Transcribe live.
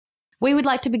We would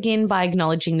like to begin by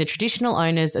acknowledging the traditional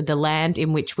owners of the land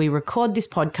in which we record this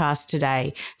podcast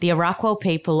today, the Arakwal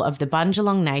people of the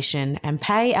Bundjalung Nation, and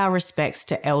pay our respects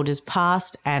to elders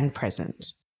past and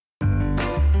present.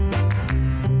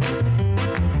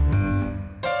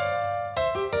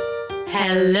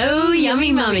 Hello,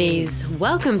 yummy mummies.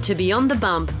 Welcome to Beyond the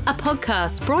Bump, a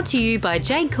podcast brought to you by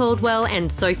Jade Caldwell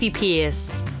and Sophie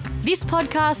Pearce. This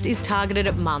podcast is targeted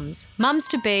at mums,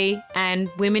 mums-to-be,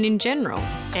 and women in general.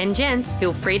 And gents,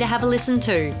 feel free to have a listen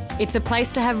too. It's a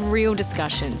place to have real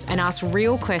discussions and ask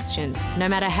real questions, no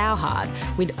matter how hard,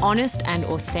 with honest and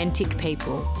authentic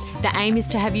people. The aim is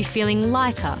to have you feeling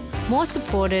lighter, more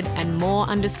supported, and more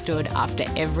understood after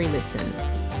every listen.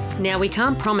 Now, we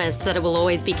can't promise that it will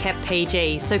always be kept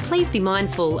PG, so please be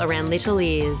mindful around little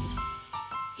ears.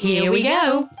 Here we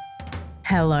go.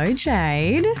 Hello,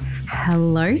 Jade.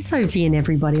 Hello, Sophie and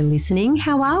everybody listening.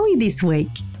 How are we this week?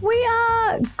 We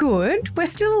are good. We're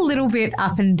still a little bit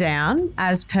up and down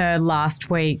as per last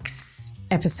week's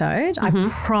episode. I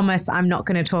promise I'm not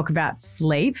going to talk about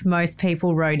sleep. Most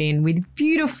people wrote in with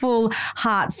beautiful,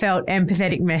 heartfelt,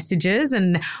 empathetic messages,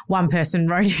 and one person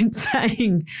wrote in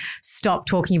saying, stop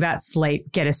talking about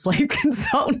sleep, get a sleep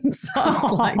consultant. So I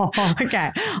was like,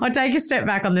 okay, I'll take a step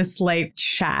back on the sleep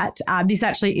chat. This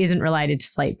actually isn't related to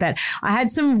sleep, but I had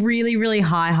some really, really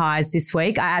high highs this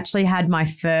week. I actually had my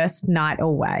first night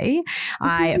away.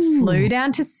 I flew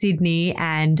down to Sydney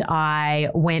and I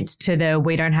went to the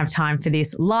We Don't Have Time for This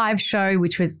live show,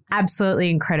 which was absolutely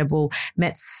incredible.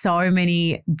 Met so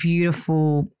many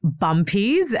beautiful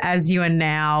bumpies, as you are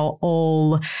now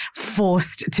all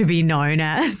forced to be known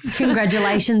as.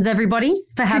 Congratulations, everybody,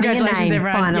 for having a name,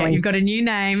 everyone. finally. Yeah, you've got a new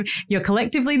name. You're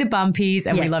collectively the Bumpies,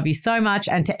 and we love you so much.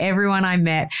 And to everyone I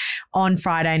met on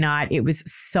Friday night, it was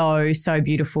so, so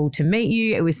beautiful to meet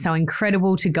you. It was so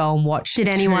incredible to go and watch. Did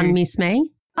anyone miss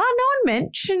me? Oh, no one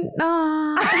mentioned.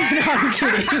 No, I'm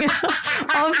kidding.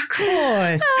 Of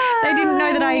course. They didn't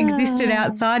know that I existed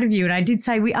outside of you. And I did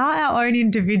say we are our own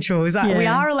individuals. We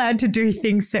are allowed to do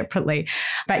things separately.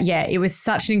 But yeah, it was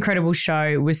such an incredible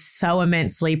show. Was so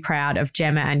immensely proud of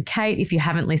Gemma and Kate. If you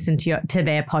haven't listened to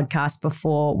their podcast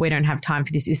before, We Don't Have Time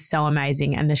for This is so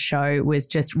amazing. And the show was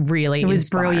just really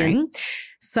inspiring. Brilliant.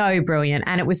 So brilliant.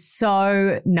 And it was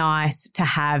so nice to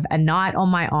have a night on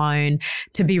my own,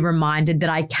 to be reminded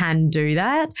that I can do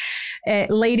that.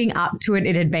 Leading up to it,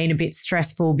 it had been a bit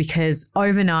stressful because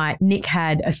overnight Nick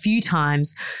had a few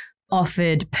times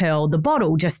offered Pearl the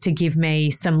bottle just to give me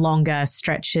some longer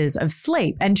stretches of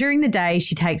sleep. And during the day,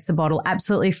 she takes the bottle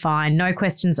absolutely fine, no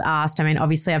questions asked. I mean,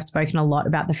 obviously, I've spoken a lot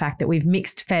about the fact that we've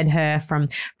mixed fed her from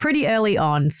pretty early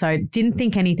on, so didn't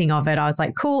think anything of it. I was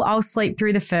like, cool, I'll sleep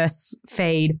through the first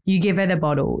feed. You give her the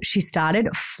bottle. She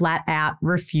started flat out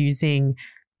refusing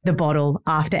the bottle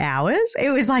after hours. It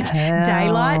was like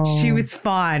daylight, she was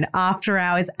fine. After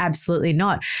hours, absolutely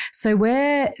not. So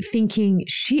we're thinking,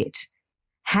 shit,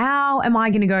 how am I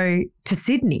going to go to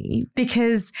Sydney?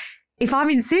 Because if I'm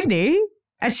in Sydney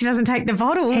and she doesn't take the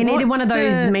bottle. He needed one of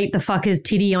those meet the fuckers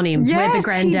titty on him, where the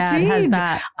granddad has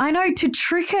that. I know, to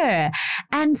trick her.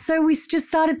 And so we just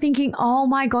started thinking, oh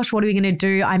my gosh, what are we going to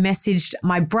do? I messaged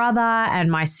my brother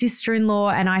and my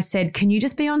sister-in-law and I said, can you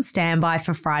just be on standby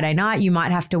for Friday night? You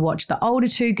might have to watch the older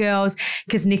two girls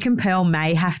because Nick and Pearl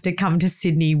may have to come to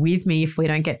Sydney with me if we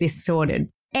don't get this sorted.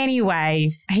 Anyway,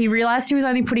 he realised he was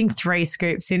only putting 3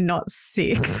 scoops in, not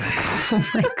 6.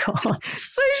 Oh, my God.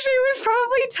 So she was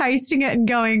probably tasting it and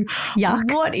going,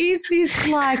 yuck. What is this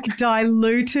like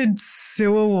diluted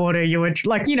sewer water? You were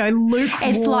like,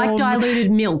 lukewarm. It's like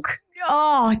diluted milk.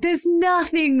 Oh, there's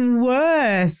nothing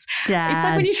worse. Dad. It's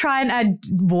like when you try and add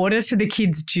water to the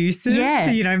kids' juices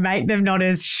to, make them not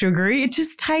as sugary. It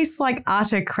just tastes like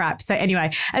utter crap. So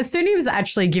anyway, as soon as he was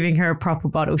actually giving her a proper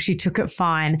bottle, she took it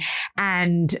fine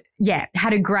and,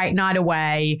 had a great night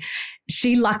away.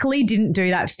 She luckily didn't do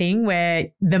that thing where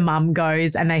the mum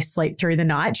goes and they sleep through the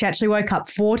night. She actually woke up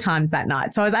 4 times that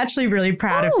night. So I was actually really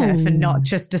proud of her for not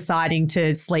just deciding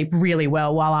to sleep really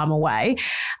well while I'm away.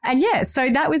 And so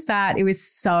that was that. It was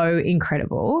so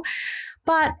incredible.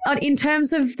 But in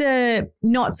terms of the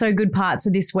not so good parts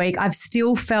of this week, I've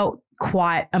still felt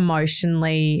quite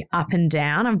emotionally up and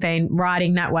down. I've been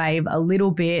riding that wave a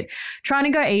little bit, trying to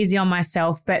go easy on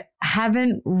myself, but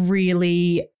haven't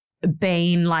really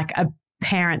been like a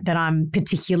parent that I'm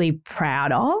particularly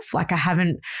proud of. Like I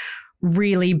haven't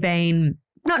really been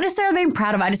not necessarily been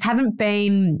proud of. I just haven't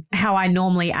been how I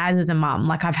normally as a mum.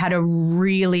 Like I've had a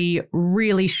really,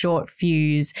 really short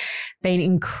fuse, been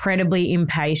incredibly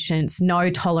impatient, no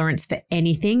tolerance for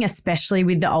anything, especially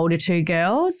with the older two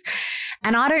girls.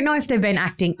 And I don't know if they've been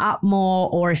acting up more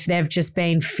or if they've just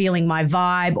been feeling my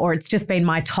vibe or it's just been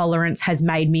my tolerance has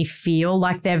made me feel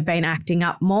like they've been acting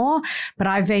up more. But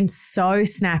I've been so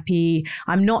snappy.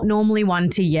 I'm not normally one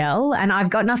to yell, and I've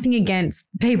got nothing against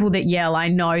people that yell. I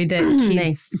know that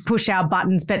kids push our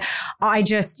buttons, but I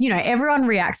just, everyone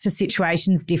reacts to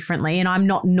situations differently, and I'm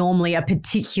not normally a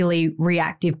particularly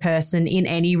reactive person in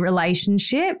any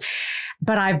relationship,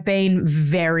 but I've been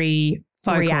very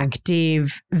vocal,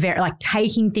 reactive, very like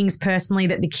taking things personally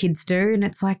that the kids do. And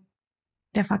it's like,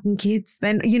 they're fucking kids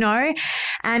then,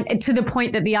 and to the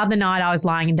point that the other night I was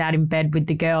lying down in bed with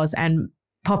the girls and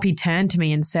Poppy turned to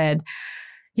me and said,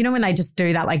 when they just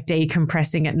do that, like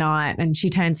decompressing at night, and she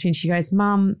turns to me and she goes,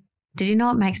 Mum, did you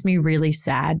know it makes me really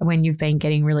sad when you've been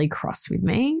getting really cross with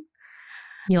me?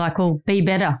 You're like, well, be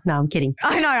better. No, I'm kidding.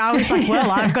 I know. I was like, well,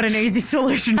 I've got an easy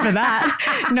solution for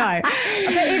that. No.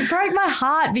 But it broke my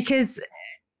heart because,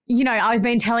 I've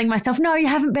been telling myself, no, you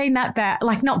haven't been that bad.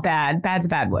 Like, not bad. Bad's a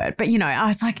bad word. But, I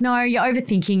was like, no, you're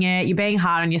overthinking it. You're being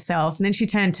hard on yourself. And then she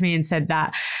turned to me and said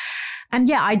that. And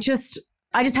yeah, I just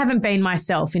haven't been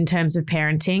myself in terms of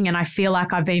parenting. And I feel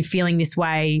like I've been feeling this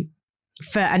way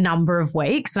for a number of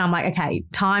weeks. And I'm like, okay,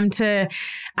 time to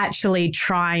actually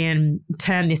try and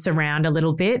turn this around a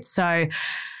little bit. So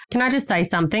can I just say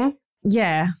something?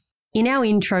 Yeah. In our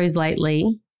intros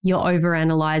lately, you're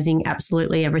overanalyzing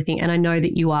absolutely everything. And I know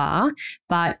that you are,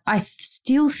 but I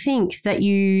still think that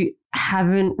you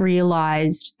haven't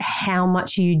realized how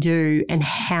much you do and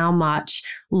how much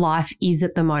life is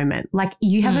at the moment. Like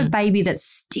you have a baby that's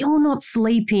still not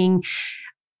sleeping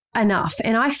enough.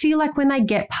 And I feel like when they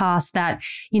get past that,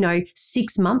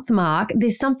 6-month mark,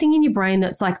 there's something in your brain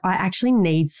that's like, I actually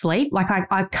need sleep. Like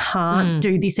I can't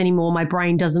do this anymore. My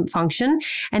brain doesn't function.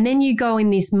 And then you go in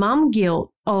this mum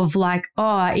guilt of like,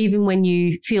 oh, even when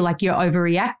you feel like you're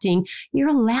overreacting, you're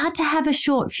allowed to have a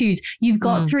short fuse. You've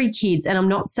got 3 kids. And I'm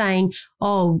not saying,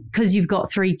 oh, because you've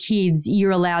got 3 kids,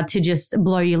 you're allowed to just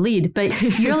blow your lid, but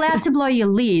you're allowed to blow your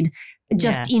lid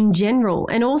just in general.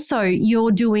 And also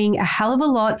you're doing a hell of a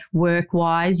lot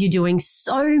work-wise. You're doing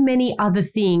so many other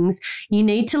things. You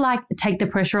need to like take the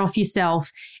pressure off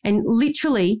yourself and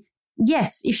literally,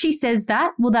 yes, if she says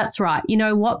that, well, that's right. You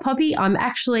know what, Poppy? I'm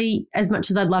actually, as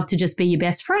much as I'd love to just be your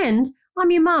best friend,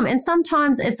 I'm your mum. And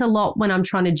sometimes it's a lot when I'm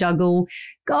trying to juggle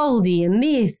Goldie and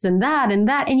this and that.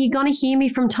 And you're going to hear me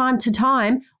from time to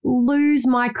time lose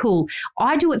my cool.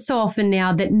 I do it so often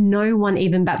now that no one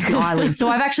even bats an eyelid. So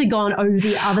I've actually gone over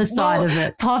the other side of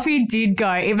it. Poppy did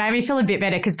go. It made me feel a bit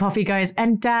better because Poppy goes,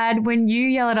 and Dad, when you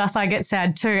yell at us, I get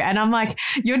sad too. And I'm like,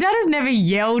 your dad has never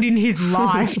yelled in his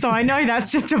life. So I know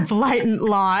that's just a blatant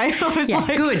lie. I was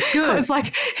like, good. I was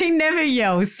like, he never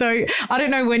yells. So I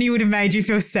don't know when he would have made you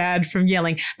feel sad from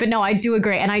yelling. But no, I do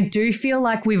agree. And I do feel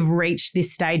like we've reached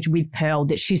this stage with Pearl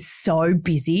that she's so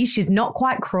busy. She's not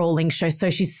quite crawling, so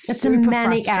she's super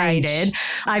frustrated.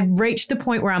 I've reached the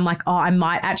point where I'm like, oh, I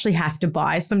might actually have to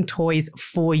buy some toys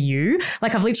for you.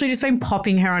 Like I've literally just been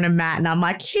popping her on a mat and I'm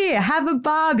like, here, have a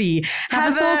Barbie.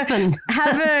 Have a saucepan.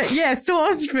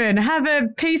 Saucepan. Have a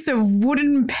piece of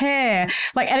wooden pear.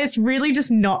 Like, and it's really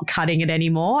just not cutting it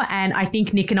anymore. And I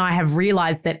think Nick and I have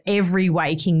realized that every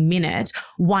waking minute,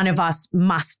 one of us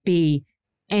must be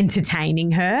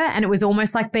entertaining her. And it was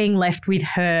almost like being left with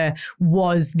her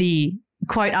was the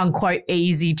quote unquote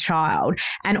easy child.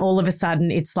 And all of a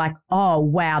sudden it's like, oh,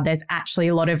 wow, there's actually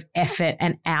a lot of effort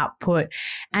and output.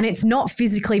 And it's not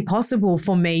physically possible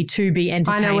for me to be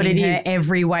entertaining her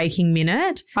every waking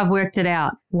minute. I've worked it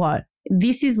out. What?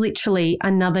 This is literally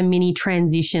another mini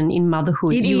transition in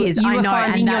motherhood. It is. You I are know,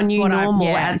 finding your new normal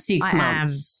at 6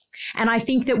 months. And I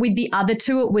think that with the other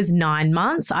two, it was 9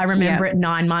 months. I remember at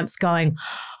 9 months going,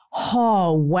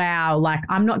 oh, wow, like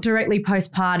I'm not directly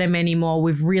postpartum anymore.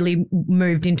 We've really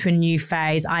moved into a new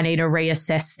phase. I need to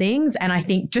reassess things. And I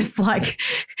think just like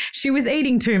she was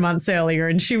eating 2 months earlier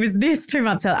and she was this 2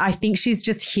 months earlier. I think she's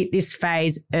just hit this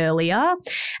phase earlier.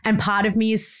 And part of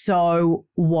me is so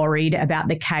worried about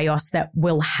the chaos that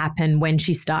will happen when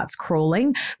she starts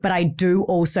crawling. But I do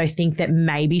also think that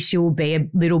maybe she will be a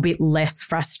little bit less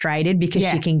frustrated because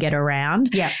she can get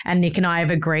around. Yeah. And Nick and I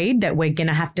have agreed that we're going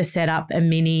to have to set up a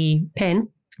mini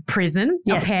prison,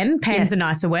 yes. Pen's a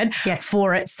nicer word,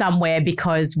 for it somewhere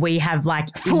because we have like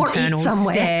internal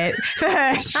stairs.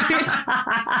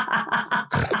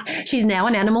 She's now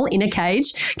an animal in a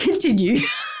cage. Continue.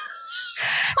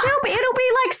 It'll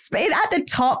be like at the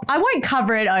top. I won't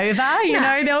cover it over. You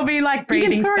know, there'll be like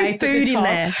breathing you can throw space food at the top. in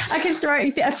there. I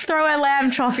can throw a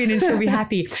lamb chop in and she'll be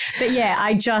happy. But yeah,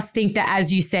 I just think that,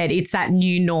 as you said, it's that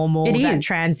new normal, that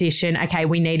transition. Okay,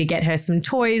 we need to get her some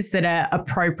toys that are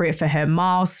appropriate for her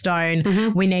milestone.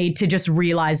 We need to just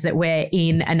realize that we're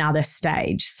in another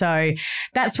stage. So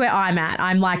that's where I'm at.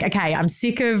 I'm like, okay, I'm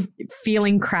sick of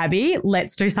feeling crabby.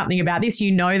 Let's do something about this.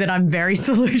 You know that I'm very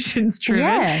solutions driven.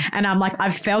 Yeah. And I'm like,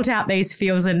 I've felt out these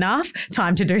feels enough.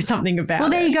 Time to do something about it. Well,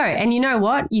 there you go. And you know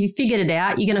what? You figured it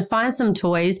out. You're going to find some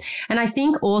toys. And I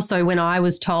think also when I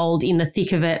was told in the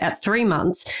thick of it at 3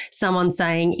 months, someone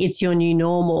saying it's your new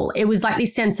normal, it was like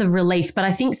this sense of relief. But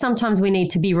I think sometimes we need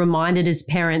to be reminded as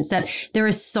parents that there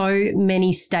are so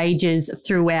many stages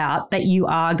throughout that you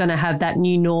are going to have that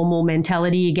new normal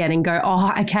mentality again and go,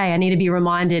 oh, okay, I need to be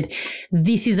reminded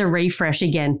this is a refresh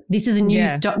again. This is a new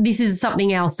this is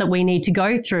something else that we need to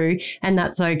go through, and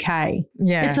that's okay.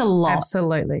 Yeah. It's a lot.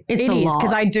 Absolutely. It is,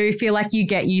 because I do feel like you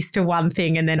get used to one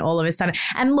thing and then all of a sudden,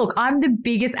 and look, I'm the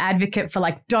biggest advocate for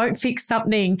like, don't fix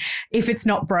something if it's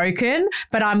not broken,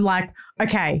 but I'm like,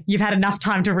 okay, you've had enough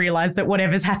time to realize that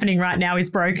whatever's happening right now is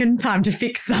broken. Time to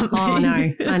fix something. Oh,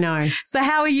 no, I know. So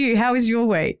how are you? How was your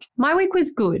week? My week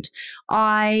was good.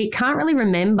 I can't really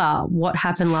remember what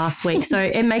happened last week. So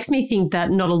it makes me think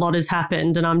that not a lot has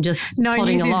happened and I'm just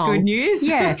plodding along. No news is good news.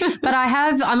 Yeah. But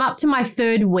I'm up to my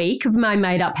 3rd week of my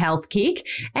made up health kick.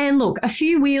 And look, a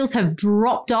few wheels have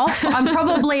dropped off. I'm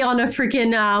probably on a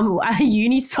freaking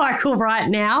unicycle right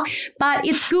now, but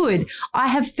it's good. I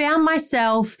have found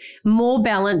myself more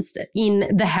balanced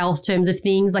in the health terms of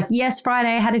things. Like, yes, Friday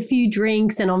I had a few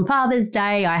drinks, and on Father's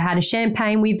Day I had a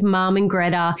champagne with Mum and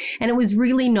Greta, and it was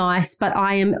really nice. But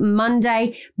I am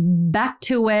Monday back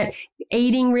to it,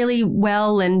 eating really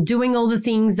well and doing all the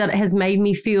things that has made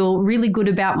me feel really good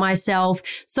about myself.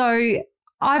 So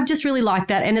I've just really liked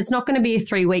that. And it's not going to be a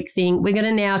 3-week thing. We're going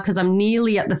to now, because I'm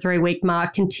nearly at the 3-week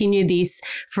mark, continue this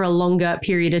for a longer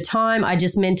period of time. I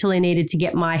just mentally needed to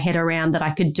get my head around that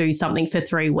I could do something for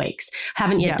 3 weeks.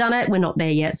 Haven't yet done it. We're not there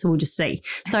yet. So we'll just see.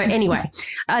 So anyway,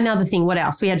 another thing, what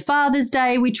else? We had Father's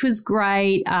Day, which was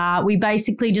great. We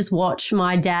basically just watched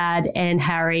my dad and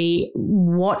Harry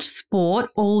watch sport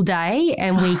all day,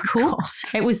 and we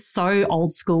cooked. It was so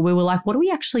old school. We were like, what are we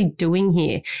actually doing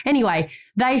here? Anyway,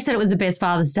 they said it was the best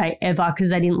Father's Day ever because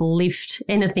they didn't lift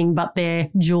anything but their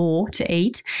jaw to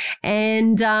eat.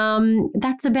 And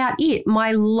that's about it.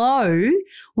 My low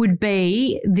would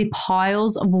be the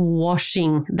piles of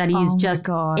washing that is just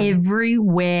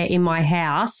everywhere in my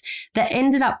house. That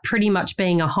ended up pretty much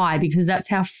being a high because that's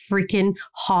how freaking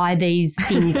high these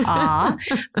things are.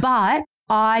 But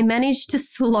I managed to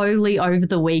slowly over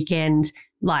the weekend,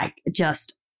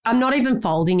 I'm not even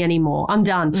folding anymore. I'm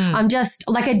done. I'm just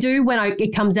like I do when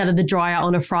it comes out of the dryer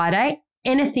on a Friday.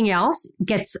 Anything else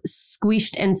gets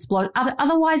squished and splodged.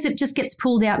 Otherwise, it just gets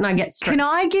pulled out and I get stressed. Can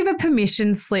I give a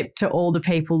permission slip to all the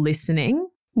people listening?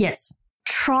 Yes.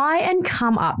 Try and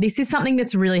come up. This is something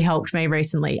that's really helped me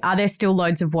recently. Are there still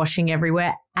loads of washing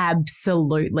everywhere?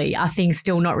 Absolutely. Are things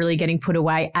still not really getting put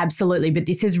away? Absolutely. But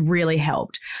this has really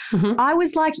helped. I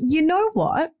was like, you know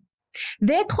what?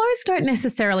 Their clothes don't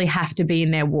necessarily have to be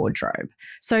in their wardrobe.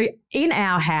 So in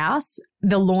our house,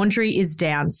 the laundry is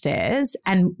downstairs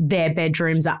and their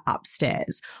bedrooms are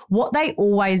upstairs. What they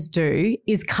always do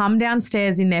is come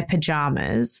downstairs in their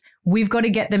pajamas. We've got to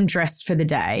get them dressed for the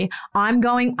day. I'm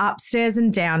going upstairs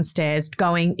and downstairs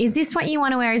going, is this what you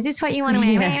want to wear? Is this what you want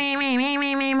to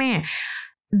wear?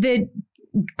 The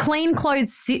clean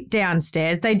clothes sit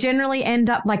downstairs. They generally end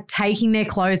up like taking their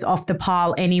clothes off the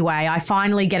pile anyway. I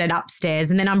finally get it upstairs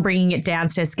and then I'm bringing it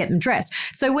downstairs to get them dressed.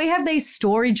 So we have these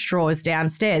storage drawers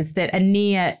downstairs that are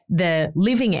near the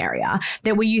living area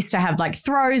that we used to have like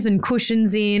throws and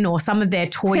cushions in or some of their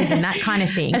toys and that kind of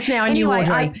thing. That's now a new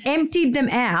wardrobe. I emptied them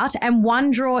out and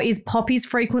one drawer is Poppy's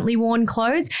frequently worn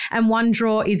clothes and one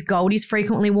drawer is Goldie's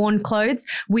frequently worn clothes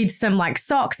with some like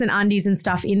socks and undies and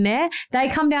stuff in there. They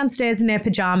come downstairs in their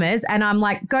pajamas and I'm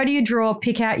like, go to your drawer,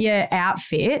 pick out your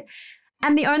outfit.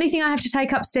 And the only thing I have to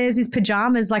take upstairs is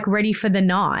pajamas, like ready for the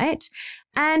night.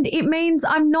 And it means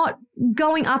I'm not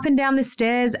going up and down the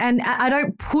stairs and I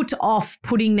don't put off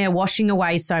putting their washing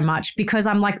away so much because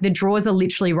I'm like, the drawers are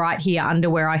literally right here under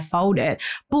where I fold it.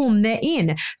 Boom, they're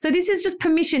in. So this is just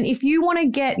permission. If you want to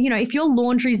get, if your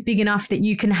laundry is big enough that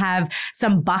you can have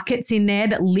some buckets in there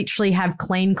that literally have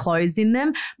clean clothes in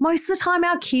them, most of the time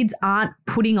our kids aren't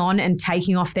putting on and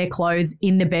taking off their clothes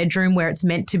in the bedroom where it's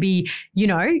meant to be,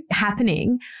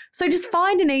 happening. So just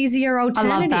find an easier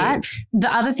alternative. I love that.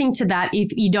 The other thing to that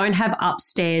if you don't have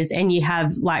upstairs and you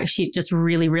have like shit just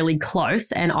really, really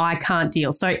close, and I can't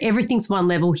deal. So everything's one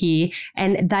level here,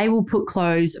 and they will put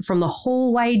clothes from the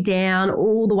hallway down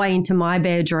all the way into my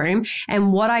bedroom.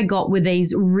 And what I got were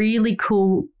these really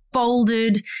cool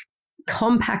folded,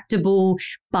 compactable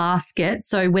baskets.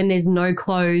 So when there's no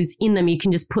clothes in them, you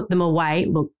can just put them away.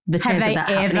 Look, the chance of that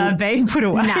happening. Have they ever been put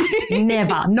away? No,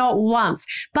 never, not once.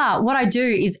 But what I do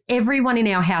is everyone in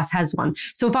our house has one.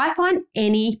 So if I find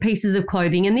any pieces of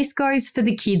clothing, and this goes for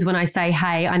the kids when I say,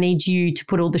 hey, I need you to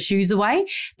put all the shoes away,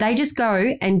 they just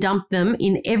go and dump them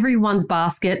in everyone's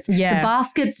baskets. Yeah. The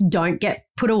baskets don't get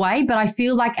put away, but I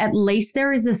feel like at least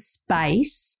there is a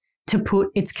space to put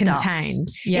stuff. Contained.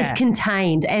 Yeah. It's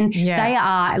contained, and they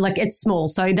are like, it's small,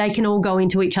 so they can all go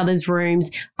into each other's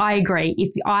rooms. I agree.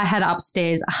 If I had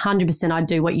upstairs, 100% I'd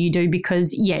do what you do,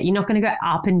 because you're not going to go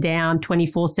up and down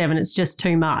 24/7. It's just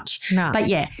too much. No. But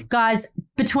guys,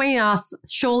 between us,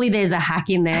 surely there's a hack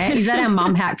in there. Is that our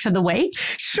mum hack for the week?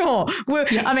 Sure.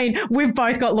 I mean, we've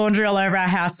both got laundry all over our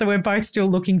house, so we're both still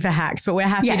looking for hacks, but we're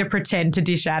happy to pretend to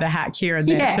dish out a hack here and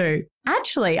there too.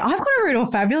 Actually, I've got a rude or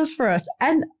fabulous for us,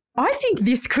 and I think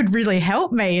this could really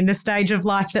help me in the stage of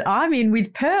life that I'm in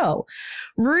with Pearl.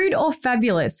 Rude or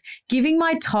fabulous, giving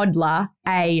my toddler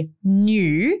a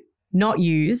new, not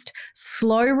used,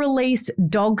 slow release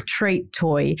dog treat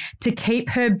toy to keep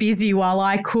her busy while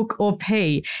I cook or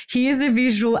pee. Here's a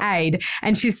visual aid.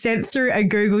 And she sent through a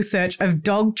Google search of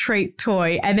dog treat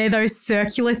toy, and they're those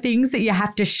circular things that you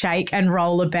have to shake and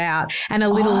roll about, and a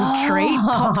little treat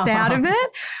pops out of it.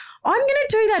 I'm going to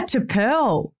do that to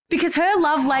Pearl, because her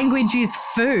love language is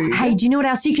food. Hey, do you know what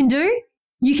else you can do?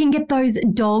 You can get those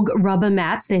dog rubber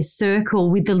mats. They're circle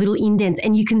with the little indents,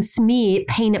 and you can smear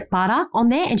peanut butter on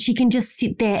there, and she can just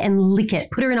sit there and lick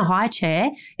it. Put her in a high chair.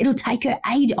 It'll take her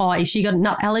age. Oh, has she got a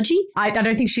nut allergy? I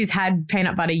don't think she's had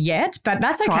peanut butter yet, but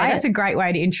that's okay. That's a great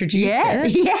way to introduce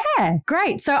it. Yeah.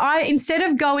 Great. So instead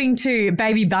of going to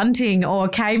Baby Bunting or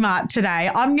Kmart today,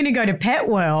 I'm going to go to Pet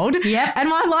World. Yep. And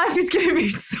my life is going to be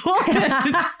sorted.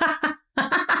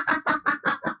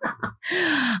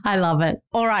 I love it.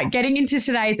 All right, getting into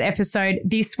today's episode,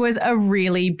 this was a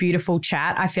really beautiful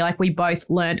chat. I feel like we both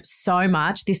learned so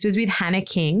much. This was with Hannah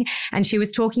King, and she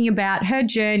was talking about her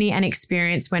journey and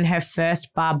experience when her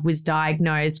first bub was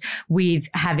diagnosed with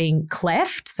having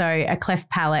cleft, so a cleft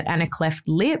palate and a cleft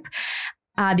lip.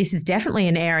 This is definitely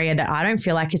an area that I don't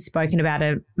feel like is spoken about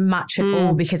much at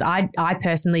all, because I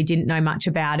personally didn't know much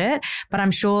about it, but I'm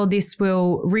sure this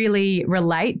will really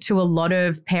relate to a lot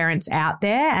of parents out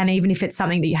there. And even if it's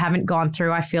something that you haven't gone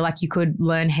through, I feel like you could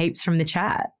learn heaps from the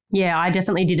chat. Yeah, I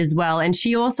definitely did as well. And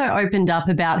she also opened up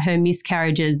about her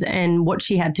miscarriages and what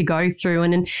she had to go through.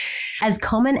 And as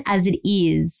common as it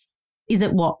is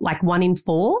it what, like 1 in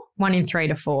 4? 1 in 3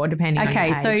 to 4, depending on your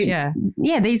age. So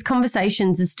these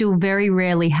conversations are still very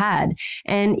rarely had.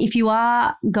 And if you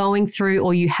are going through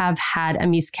or you have had a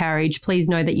miscarriage, please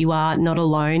know that you are not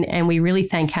alone. And we really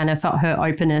thank Hannah for her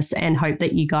openness and hope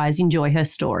that you guys enjoy her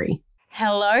story.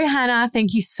 Hello, Hannah.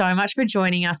 Thank you so much for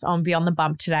joining us on Beyond the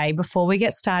Bump today. Before we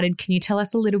get started, can you tell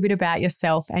us a little bit about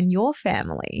yourself and your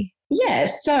family? Yeah,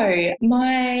 so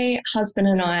my husband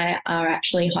and I are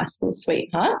actually high school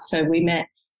sweethearts. So we met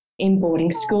in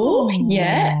boarding school.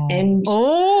 And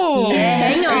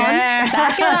hang on.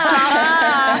 Back it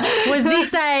up. Was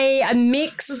this a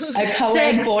mixed a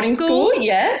co-ed boarding school?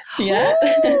 Yes. Yeah.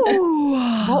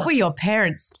 What were your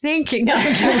parents thinking?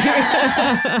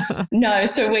 No,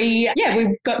 so we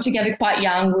got together quite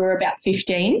young. We were about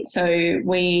 15. So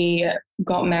we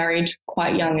got married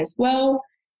quite young as well.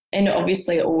 And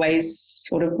obviously always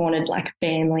sort of wanted like a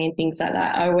family and things like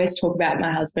that. I always talk about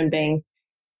my husband being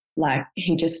like,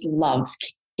 he just loves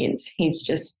kids.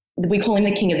 We call him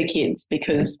the king of the kids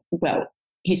because, well,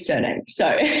 his surname.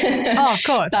 So, oh, of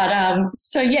course. But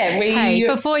Hey,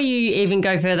 before you even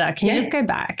go further, can you just go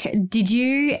back? Did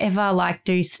you ever like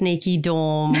do sneaky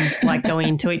dorms, like go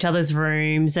into each other's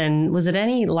rooms? And was it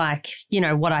any like,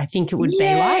 what I think it would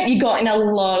be like? You got in a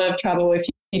lot of trouble if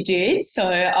you did. So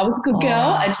I was a good girl.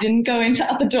 I didn't go into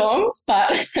other dorms,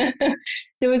 but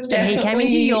there was definitely... He came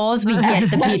into yours, we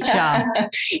get the picture.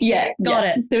 Got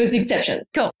it. There was exceptions.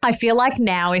 Cool. I feel like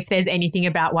now if there's anything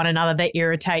about one another that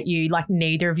irritate you, like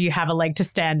neither of you have a leg to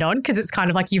stand on, because it's kind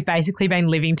of like you've basically been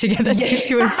living together since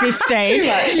you were 15.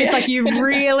 It's like you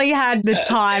really had the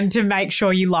time to make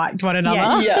sure you liked one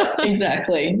another. Yeah,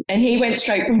 exactly. And he went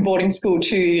straight from boarding school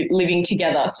to living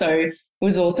together. So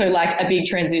was also like a big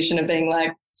transition of being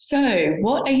like, so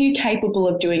what are you capable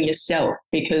of doing yourself?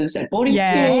 Because at boarding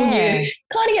school, you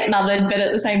kind of get mothered, but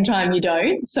at the same time you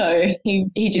don't. So he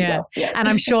did well. Yeah. And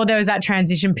I'm sure there was that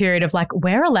transition period of like,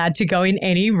 we're allowed to go in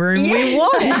any room we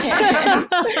want. Yes,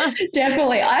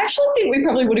 definitely. I actually think we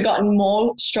probably would have gotten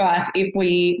more strife if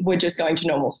we were just going to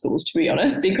normal schools, to be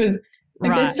honest, because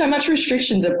there's so much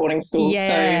restrictions at boarding schools.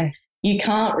 Yeah. So you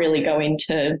can't really go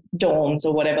into dorms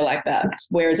or whatever like that.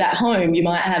 Whereas at home, you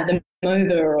might have them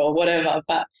over or whatever,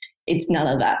 but it's none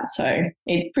of that. So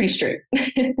it's pretty strict.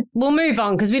 We'll move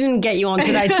on because we didn't get you on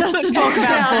today just to talk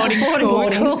about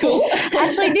boarding school.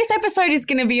 Actually, this episode is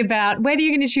going to be about whether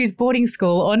you're going to choose boarding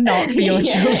school or not for your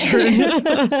children.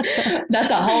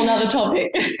 That's a whole nother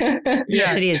topic.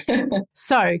 Yes, it is.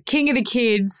 So, king of the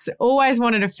kids, always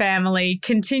wanted a family.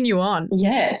 Continue on.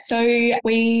 Yeah. So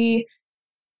we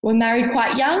were married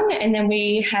quite young, and then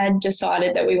we had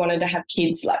decided that we wanted to have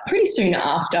kids like pretty soon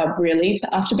after, really.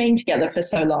 After being together for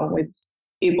so long,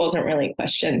 it wasn't really a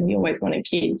question. We always wanted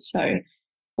kids. So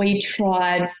we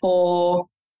tried for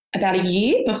about a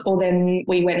year. Before then,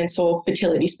 we went and saw a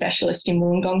fertility specialist in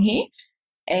Wollongong here,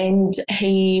 and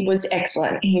he was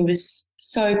excellent. He was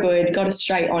so good, got us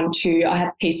straight on to, I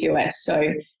have PCOS,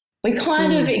 so we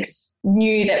kind of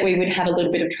knew that we would have a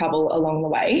little bit of trouble along the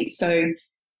way. So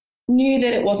knew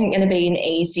that it wasn't going to be an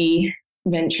easy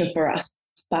venture for us,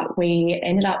 but we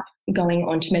ended up going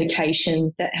onto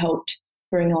medication that helped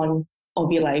bring on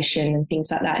ovulation and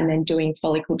things like that, and then doing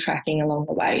follicle tracking along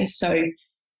the way. So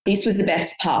this was the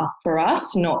best path for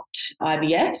us, not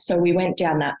IVF. So we went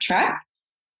down that track.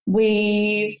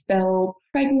 We fell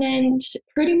pregnant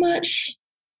pretty much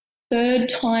third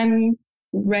time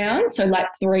round, so like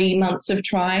 3 months of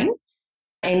trying,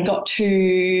 and got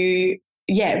to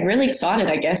really excited,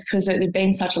 I guess, because it had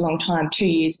been such a long time, 2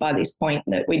 years by this point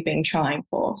that we'd been trying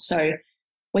for. So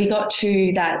we got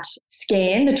to that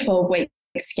scan, the 12-week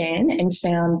scan, and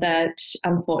found that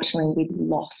unfortunately we'd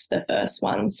lost the first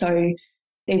one. So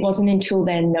it wasn't until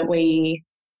then that we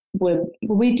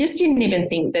just didn't even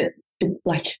think that,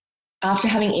 like, after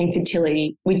having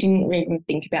infertility, we didn't even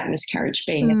think about miscarriage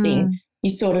being a thing. You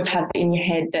sort of have in your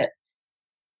head that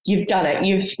you've done it.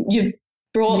 You've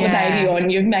brought the baby on,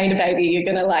 you've made a baby, you're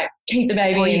going to like keep the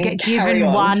baby. Or you and get carry given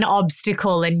on. one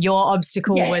obstacle, and your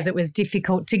obstacle was it was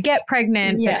difficult to get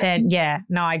pregnant. But then,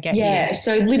 I get you. Yeah,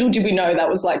 so little did we know that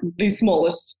was like the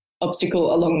smallest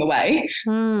obstacle along the way.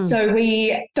 So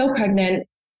we fell pregnant,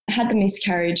 had the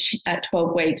miscarriage at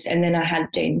 12 weeks, and then I had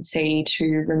D&C to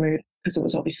remove because it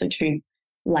was obviously too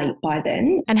late by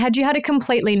then. And had you had a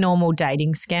completely normal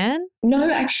dating scan?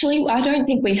 No, actually, I don't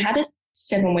think we had a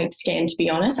 7-week scan, to be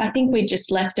honest. I think we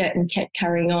just left it and kept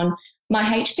carrying on. My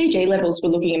HCG levels were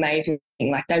looking amazing.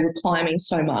 Like, they were climbing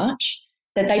so much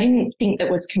that they didn't think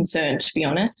that was concerned, to be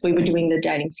honest. We were doing the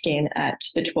dating scan at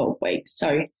the 12 weeks.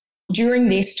 So during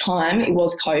this time, it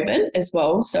was COVID as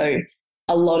well. So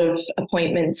a lot of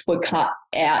appointments were cut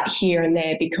out here and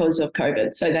there because of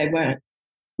COVID. So they weren't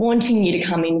wanting you to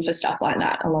come in for stuff like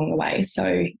that along the way.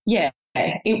 So,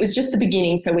 it was just the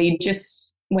beginning. So we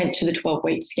just went to the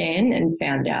 12-week scan and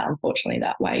found out, unfortunately,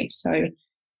 that way. So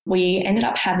we ended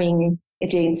up having a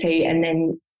D&C and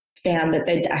then found that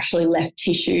they'd actually left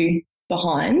tissue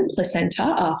behind, placenta,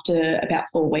 after about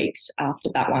 4 weeks after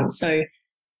that one. So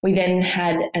we then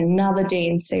had another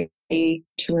D&C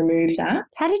to remove that.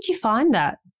 How did you find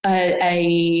that?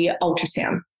 A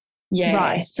ultrasound. Yeah.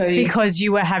 Right. So because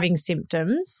you were having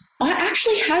symptoms? I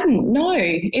actually hadn't, no.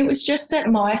 It was just that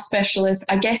my specialist,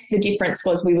 I guess the difference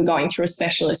was we were going through a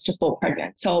specialist to fall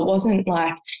pregnant. So it wasn't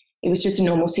like it was just a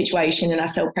normal situation and I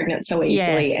fell pregnant so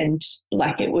easily and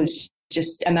like it was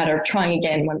just a matter of trying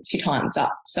again once your time's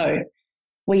up. So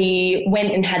we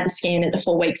went and had the scan at the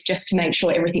 4 weeks just to make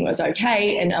sure everything was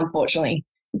okay. And unfortunately,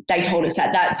 they told us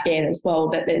at that scan as well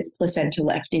that there's placenta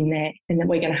left in there and that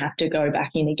we're going to have to go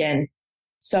back in again.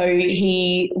 So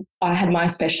I had my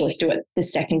specialist do it the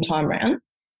second time round,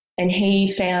 and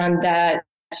he found that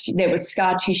there was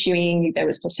scar tissuing, there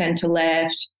was placenta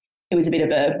left. It was a bit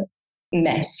of a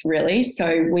mess, really.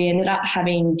 So we ended up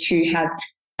having to have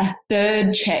a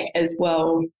third check as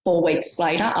well 4 weeks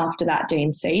later after that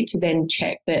D&C to then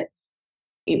check that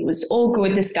it was all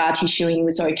good, the scar tissuing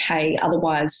was okay.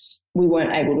 Otherwise, we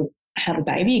weren't able to have a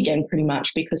baby again pretty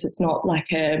much because it's not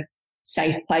like a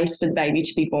safe place for the baby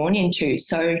to be born into.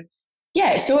 So,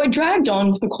 so it dragged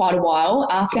on for quite a while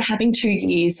after having 2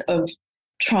 years of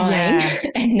trying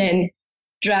and then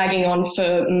dragging on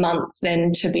for months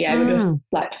then to be able to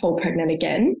like fall pregnant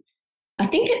again. I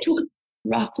think it took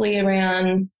roughly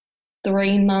around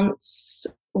 3 months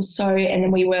or so, and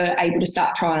then we were able to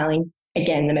start trialing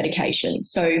again the medication.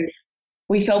 So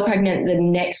we fell pregnant the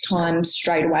next time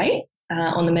straight away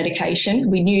on the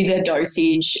medication. We knew the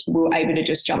dosage. We were able to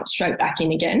just jump straight back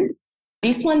in again.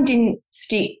 This one didn't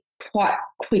stick quite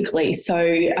quickly. So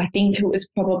I think it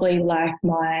was probably like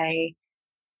my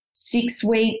 6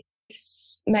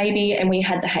 weeks maybe, and we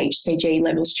had the HCG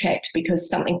levels checked because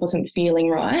something wasn't feeling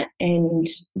right, and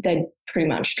they pretty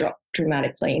much dropped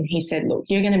dramatically. And he said, look,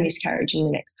 you're going to miscarriage in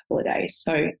the next couple of days.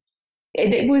 So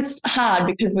it was hard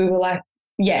because we were like,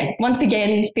 once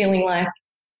again feeling like,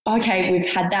 okay, we've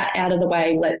had that out of the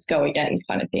way, let's go again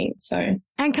kind of thing. So,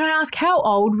 and can I ask, how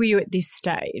old were you at this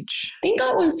stage? I think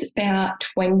I was about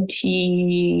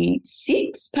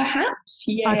 26 perhaps.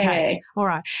 Yeah. Okay. All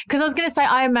right. Because I was going to say,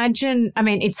 I imagine, I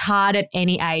mean, it's hard at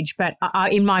any age, but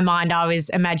in my mind, I was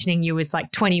imagining you was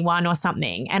like 21 or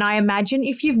something. And I imagine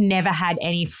if you've never had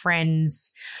any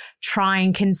friends try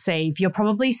and conceive, you're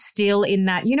probably still in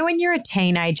that, you know, when you're a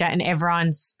teenager and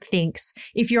everyone thinks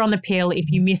if you're on the pill, if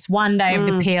you miss one day of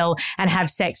the pill and have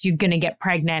sex, you're going to get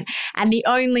pregnant. And the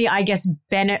only, I guess,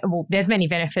 there's many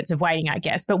benefits of waiting, I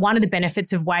guess, but one of the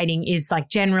benefits of waiting is like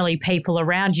generally people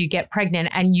around you get pregnant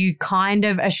and you kind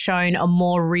of are shown a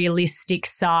more realistic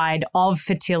side of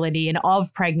fertility and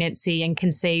of pregnancy and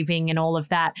conceiving and all of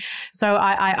that. So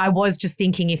I was just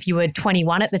thinking if you were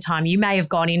 21 at the time, you may have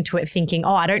gone into it thinking,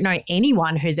 oh, I don't know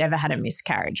anyone who's ever had a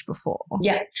miscarriage before.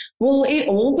 Yeah. Well, it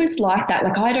always like that.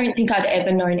 Like I don't think I'd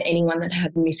ever known anyone that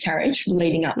had a miscarriage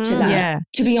leading up to that. Yeah.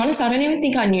 To be honest, I don't even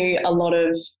think I knew a lot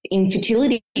of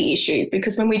infertility issues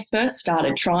because when we first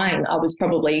started trying, I was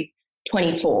probably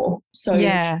 24. So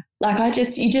like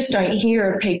you just don't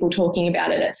hear of people talking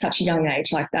about it at such a young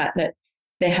age like that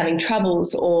they're having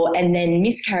troubles and then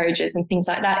miscarriages and things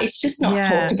like that. It's just not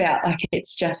talked about. Like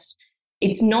it's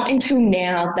not until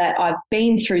now that I've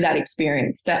been through that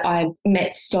experience that I've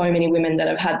met so many women that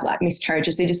have had like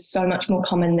miscarriages. It is so much more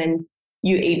common than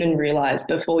you even realize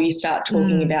before you start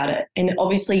talking about it. And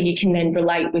obviously you can then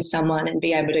relate with someone and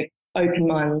be able to open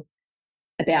mind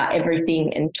about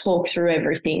everything and talk through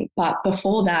everything. But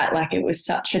before that, like it was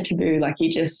such a taboo. Like you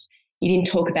didn't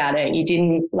talk about it. You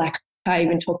didn't like, I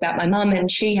even talked about my mum and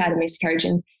she had a miscarriage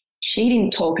and she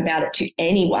didn't talk about it to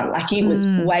anyone. Like it was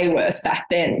way worse back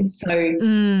then. So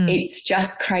it's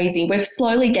just crazy. We're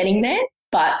slowly getting there,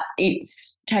 but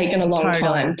it's taken a long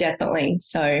time, definitely.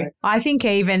 So I think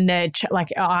even like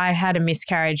I had a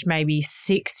miscarriage maybe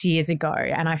 6 years ago,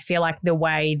 and I feel like the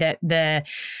way that the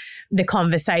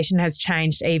conversation has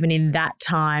changed even in that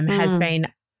time has been,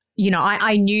 you know,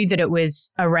 I knew that it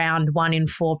was around 1 in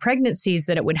 4 pregnancies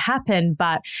that it would happen,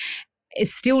 but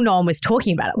it's still no one was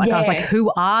talking about it. Like I was like,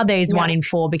 who are these 1 in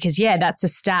 4? Because that's a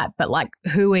stat, but like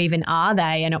who even are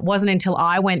they? And it wasn't until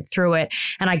I went through it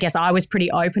and I guess I was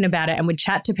pretty open about it and would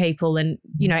chat to people and,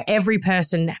 you know, every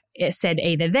person said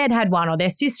either they'd had one or their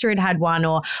sister had had one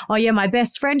or, oh yeah, my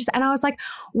best friend. And I was like,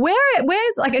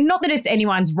 where's like, not that it's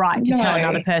anyone's right to tell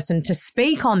another person to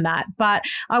speak on that, but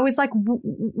I was like,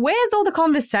 where's all the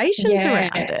conversations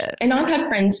around it? And I've had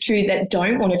friends too that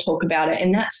don't want to talk about it,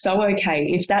 and that's so okay.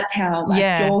 If that's how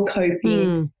your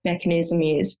coping mechanism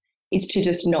is to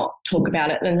just not talk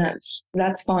about it, then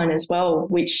that's fine as well,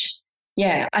 which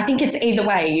I think it's either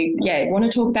way. You want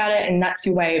to talk about it and that's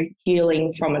your way of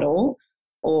healing from it all,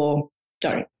 or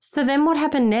don't. So then what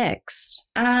happened next?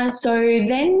 So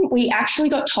then we actually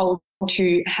got told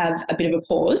to have a bit of a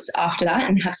pause after that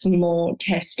and have some more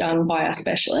tests done by our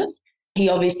specialist. He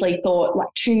obviously thought like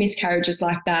 2 miscarriages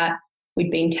like that,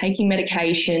 we'd been taking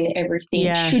medication,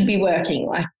 everything should be working.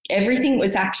 Like everything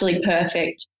was actually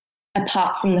perfect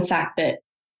apart from the fact that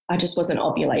I just wasn't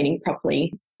ovulating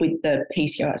properly with the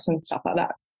PCOS and stuff like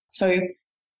that. So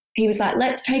he was like,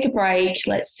 let's take a break.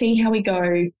 Let's see how we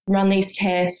go, run these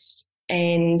tests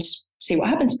and see what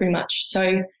happens pretty much.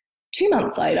 So 2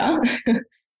 months later,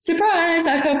 surprise,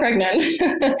 I fell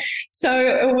pregnant. So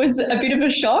it was a bit of a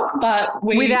shock, but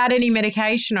without any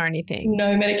medication or anything?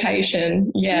 No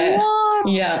medication, yes.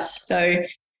 What? Yeah. So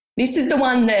this is the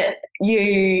one that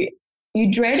you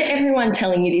dread everyone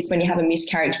telling you this when you have a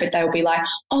miscarriage, but they'll be like,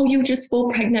 oh, you'll just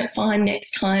fall pregnant fine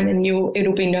next time and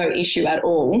it'll be no issue at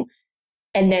all.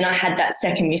 And then I had that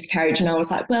second miscarriage and I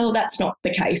was like, well, that's not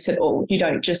the case at all. You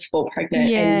don't just fall pregnant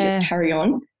and just carry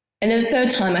on. And then the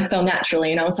third time I fell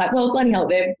naturally and I was like, well, bloody hell,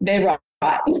 they're right.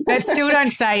 But still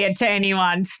don't say it to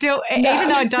anyone. Still, even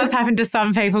though it does happen to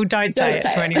some people, don't say it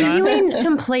to anyone. Were you in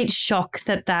complete shock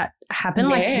that happened?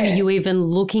 Like, were you even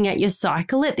looking at your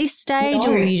cycle at this stage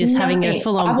or were you just having a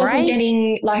full-on break? I wasn't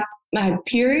getting like my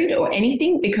period or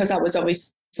anything because I was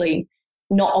obviously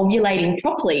not ovulating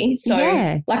properly. So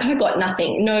like I got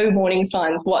nothing, no warning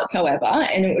signs whatsoever.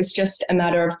 And it was just a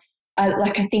matter of,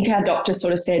 I think our doctor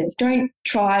sort of said, don't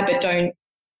try, but don't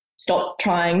stop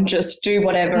trying, just do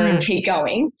whatever and keep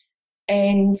going.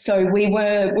 And so we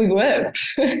were,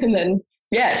 and then,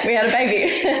 yeah, we had a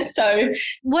baby. So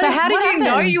how did you know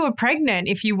happened? you were pregnant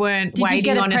if you weren't Did you waiting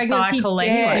get a on a pregnancy- cycle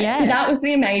anyway? Yeah. So that was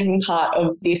the amazing part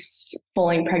of this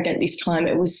falling pregnant this time.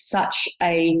 It was such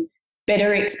a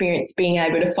better experience being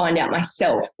able to find out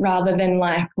myself rather than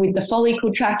like with the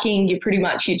follicle tracking, you're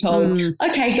told,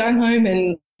 okay, go home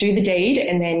and do the deed.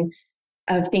 And then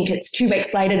I think it's 2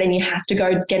 weeks later, then you have to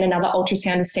go get another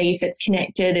ultrasound to see if it's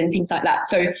connected and things like that.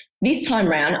 So this time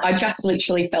round, I just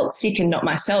literally felt sick and not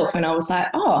myself. And I was like,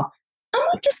 oh, I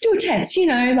might just do a test,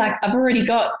 like I've already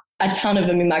got a ton of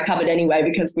them in my cupboard anyway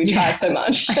because we try so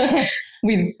much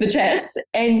with the tests.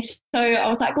 And so I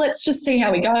was like, let's just see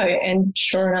how we go. And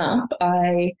sure enough,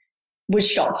 I was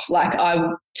shocked. Like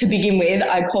to begin with,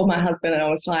 I called my husband and I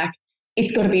was like,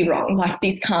 it's got to be wrong. Like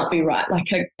this can't be right.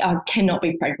 Like I cannot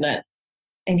be pregnant.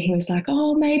 And he was like,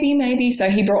 oh, maybe.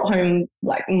 So he brought home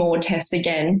like more tests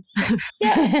again.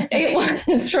 Yeah, it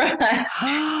was right.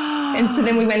 And so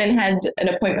then we went and had an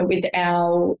appointment with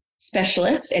our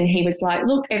specialist and he was like,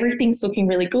 look, everything's looking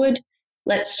really good.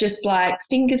 Let's just like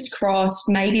fingers crossed,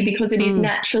 maybe because it is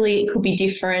naturally, it could be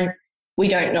different. We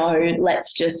don't know.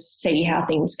 Let's just see how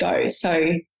things go. So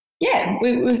yeah,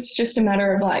 it was just a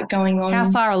matter of like going on. How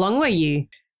far along were you?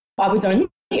 I was only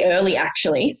early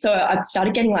actually. So I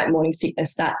started getting like morning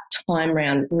sickness that time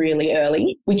round really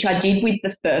early, which I did with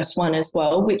the first one as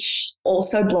well, which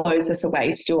also blows us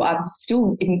away still. I'm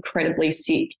still incredibly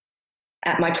sick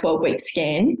at my 12-week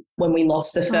scan when we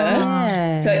lost the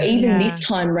first. So even this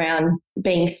time round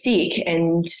being sick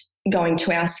and going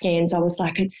to our scans, I was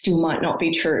like, it still might not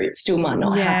be true. It still might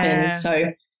not happen. So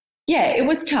yeah, it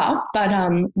was tough, but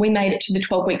we made it to the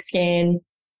 12-week scan.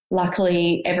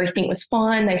 Luckily, everything was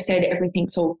fine. They said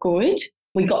everything's all good.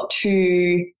 We got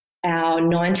to our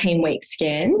 19-week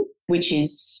scan, which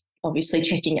is obviously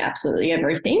checking absolutely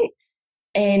everything.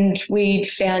 And we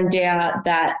found out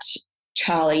that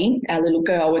Charlie, our little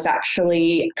girl, was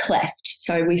actually cleft.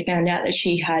 So we found out that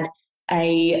she had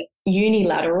a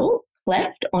unilateral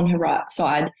cleft on her right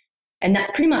side. And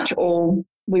that's pretty much all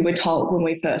we were told when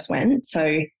we first went.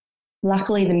 So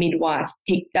luckily the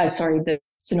the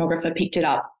sonographer picked it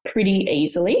up pretty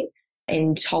easily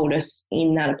and told us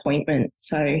in that appointment.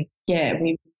 So yeah,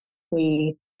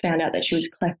 we found out that she was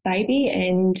a cleft baby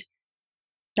and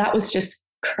that was just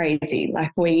crazy.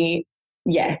 Like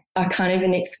I can't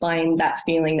even explain that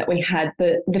feeling that we had,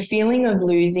 but the feeling of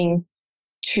losing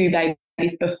 2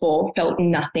 babies before felt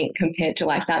nothing compared to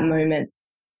like that moment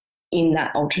in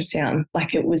that ultrasound.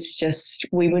 Like it was just,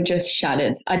 we were just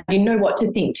shattered. I didn't know what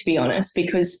to think, to be honest,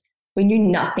 because we knew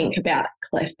nothing about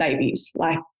cleft babiys.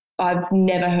 Like I've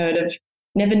never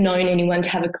known anyone to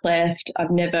have a cleft.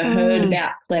 I've never heard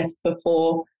about cleft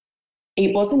before.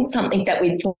 It wasn't something that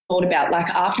we'd thought about. Like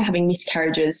after having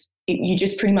miscarriages, you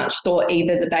just pretty much thought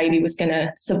either the baby was going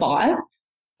to survive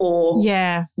or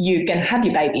you're going to have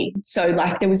your baby. So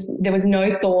like there was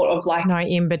no thought of like no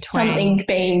in between, something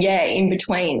being in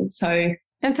between. So.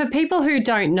 And for people who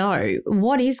don't know,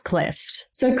 what is cleft?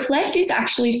 So cleft is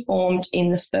actually formed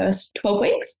in the first 12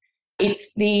 weeks.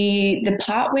 It's the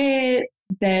part where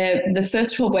the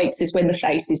first 12 weeks is when the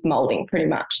face is moulding pretty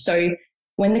much. So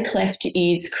when the cleft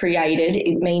is created,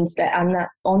 it means that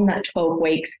on that 12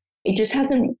 weeks, it just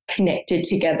hasn't connected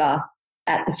together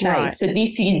at the face. Right. So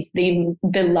this is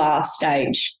the last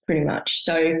stage pretty much.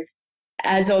 So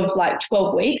as of like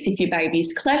 12 weeks, if your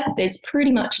baby's cleft, there's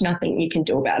pretty much nothing you can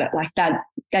do about it. Like that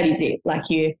is it. Like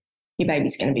your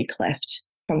baby's going to be cleft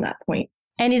from that point.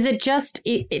 And is it just,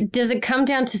 does it come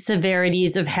down to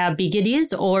severities of how big it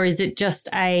is, or is it just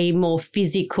a more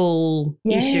physical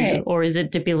issue, or is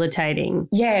it debilitating?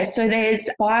 Yeah, so there's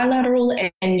bilateral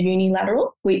and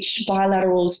unilateral, which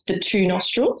bilateral's the 2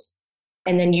 nostrils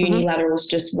and then unilateral's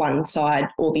just one side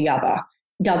or the other.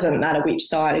 Doesn't matter which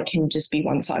side, it can just be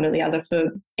one side or the other for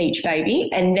each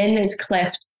baby. And then there's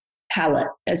cleft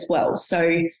palate as well.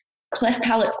 So cleft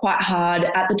palate's quite hard.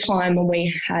 At the time when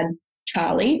we had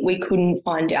Charlie, we couldn't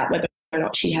find out whether or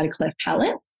not she had a cleft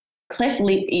palate. Cleft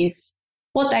lip is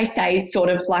what they say is sort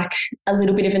of like a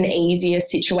little bit of an easier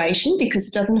situation because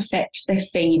it doesn't affect their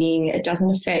feeding, it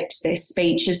doesn't affect their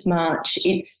speech as much.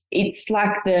 It's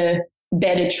like the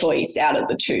better choice out of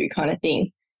the 2 kind of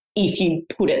thing, if you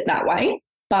put it that way.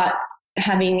 But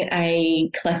having a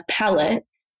cleft palate,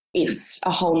 it's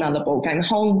a whole nother ballgame, a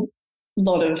whole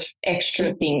lot of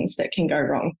extra things that can go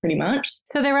wrong pretty much.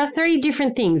 So there are 3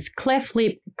 different things: cleft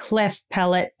lip, cleft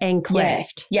palate, and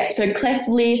cleft. Yeah. So cleft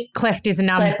lip. Cleft is an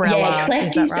umbrella. Yeah,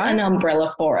 cleft is right? an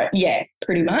umbrella for it. Yeah,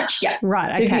 pretty much. Yeah.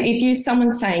 Right. So Okay. if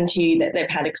someone's saying to you that they've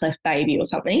had a cleft baby or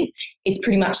something, it's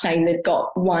pretty much saying they've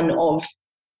got one of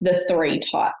the 3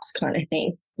 types kind of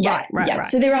thing. Yeah. Right.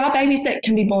 So there are babies that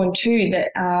can be born too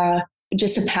that are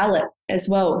just a palate as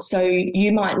well. So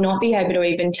you might not be able to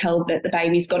even tell that the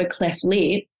baby's got a cleft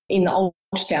lip in the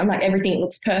ultrasound, like everything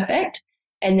looks perfect.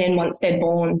 And then once they're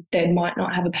born, they might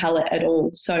not have a palate at all.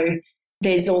 So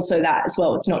there's also that as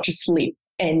well. It's not just lip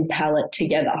and palate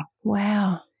together.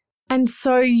 Wow. And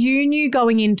so you knew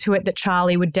going into it that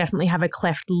Charlie would definitely have a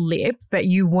cleft lip, but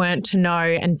you weren't to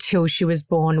know until she was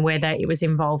born whether it was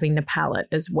involving the palate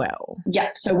as well.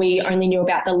 Yeah. So we only knew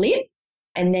about the lip.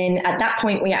 And then at that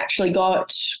point we actually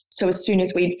got, so as soon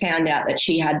as we found out that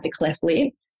she had the cleft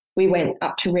lip, we went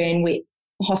up to Randwick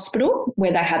Hospital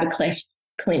where they have a cleft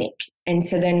clinic. And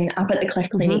so then up at the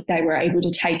cleft clinic, they were able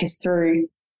to take us through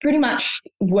pretty much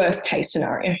worst case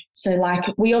scenario. So like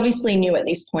we obviously knew at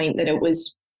this point that it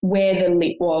was where the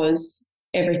lip was,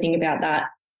 everything about that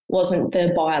wasn't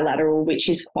the bilateral, which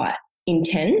is quite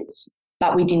intense,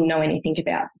 but we didn't know anything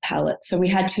about the palate. So we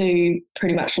had to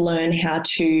pretty much learn how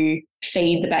to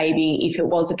feed the baby if it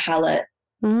was a palate.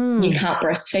 You can't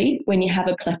breastfeed when you have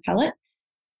a cleft palate,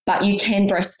 but you can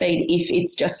breastfeed if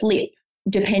it's just lip,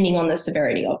 depending on the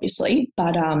severity, obviously.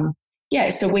 But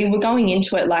so we were going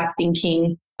into it like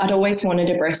thinking I'd always wanted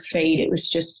to breastfeed. It was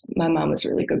just my mum was a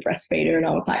really good breastfeeder and I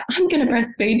was like, I'm going to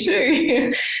breastfeed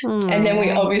too. And then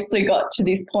we obviously got to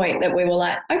this point that we were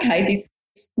like, okay, this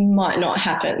might not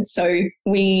happen. So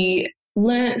we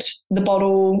learnt the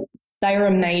bottle. They were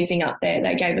amazing up there.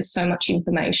 They gave us so much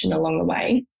information along the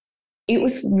way. It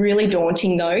was really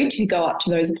daunting though to go up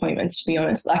to those appointments, to be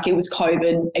honest. Like it was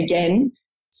COVID again.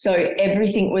 So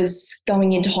everything was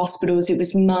going into hospitals. It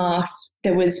was masks.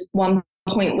 There was one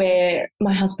point where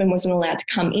my husband wasn't allowed to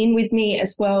come in with me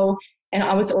as well. And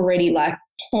I was already like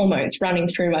hormones running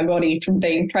through my body from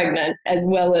being pregnant as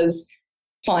well as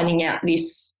finding out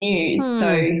this news.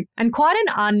 And quite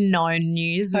an unknown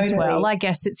news as Totally. well. I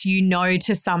guess it's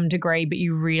to some degree, but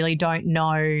you really don't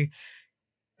know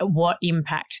what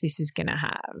impact this is going to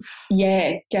have.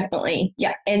 Yeah, definitely.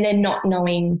 Yeah. And then not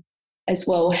knowing as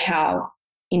well how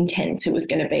intense it was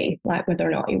going to be, like whether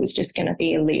or not it was just going to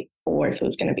be a lip or if it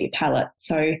was going to be a palate.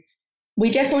 So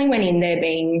we definitely went in there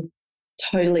being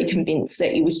totally convinced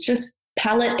that it was just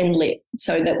palate and lip,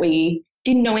 so that we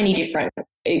didn't know any different.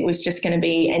 It was just going to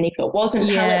be, and if it wasn't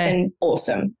palate, then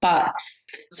awesome. But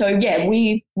so yeah,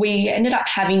 we ended up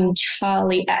having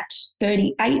Charlie at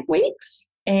 38 weeks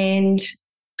and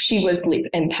she was lip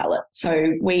and palate.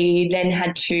 So we then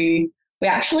we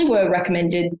actually were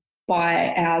recommended by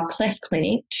our cleft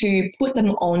clinic to put them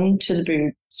on to the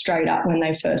boob straight up when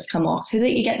they first come off, so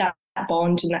that you get that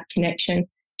bond and that connection.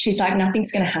 She's like,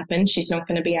 nothing's going to happen. She's not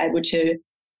going to be able to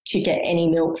get any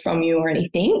milk from you or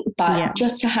anything, but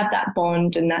just to have that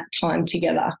bond and that time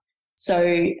together.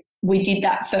 So we did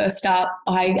that first up.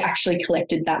 I actually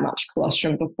collected that much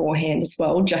colostrum beforehand as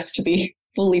well, just to be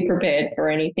fully prepared for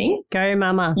anything. Go,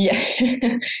 mama. Yeah.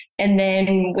 And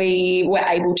then we were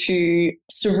able to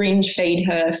syringe feed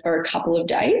her for a couple of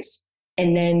days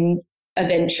and then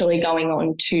eventually going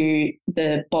on to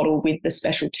the bottle with the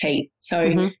special teat.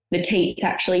 So the teats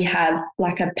actually have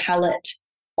like a palate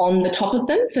on the top of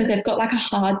them. So they've got like a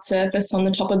hard surface on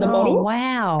the top of the bottle.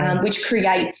 Wow. Which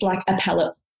creates like a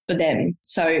palate for them.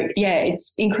 So yeah,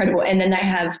 it's incredible. And then they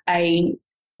have a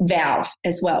valve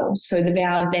as well. So the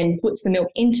valve then puts the milk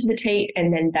into the teat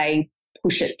and then they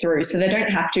push it through. So they're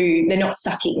not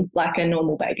sucking like a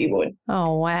normal baby would.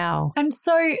 Oh, wow. And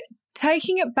so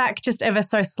taking it back just ever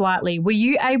so slightly, were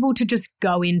you able to just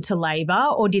go into labour,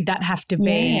 or did that have to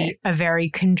be a very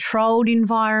controlled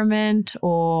environment?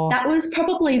 Or that was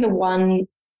probably the one,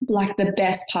 like the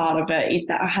best part of it is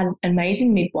that I had an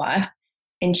amazing midwife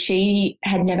and she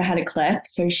had never had a cleft.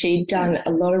 So she'd done a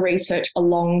lot of research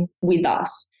along with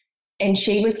us. And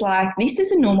she was like, this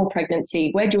is a normal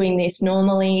pregnancy. We're doing this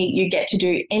normally. You get to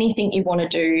do anything you want to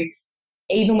do.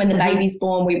 Even when the baby's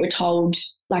born, we were told,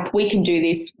 like, we can do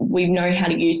this. We know how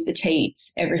to use the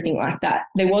teats, everything like that.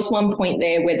 There was one point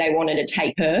there where they wanted to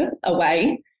take her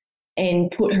away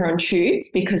and put her on tubes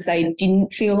because they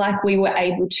didn't feel like we were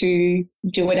able to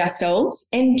do it ourselves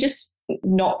and just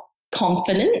not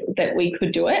confident that we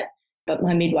could do it. But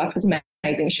my midwife was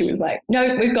amazing. She was like,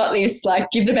 no, we've got this. Like,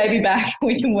 give the baby back.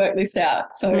 We can work this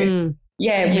out. So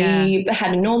we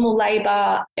had a normal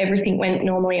labour. Everything went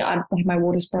normally. My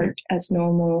waters broke as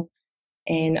normal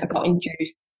and I got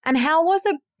induced And how was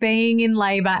it being in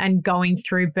labour and going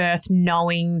through birth,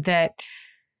 knowing that,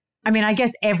 I mean, I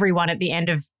guess everyone at the end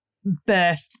of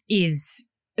birth is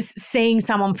seeing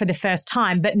someone for the first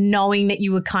time, but knowing that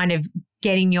you were kind of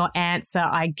getting your answer,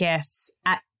 I guess,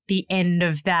 at the end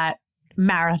of that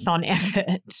marathon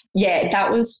effort? Yeah,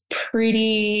 that was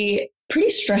pretty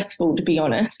stressful, to be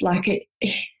honest. Like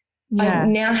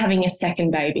I'm now having a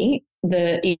second baby,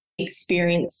 the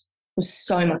experience was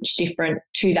so much different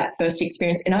to that first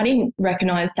experience. And I didn't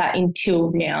recognize that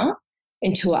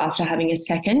until after having a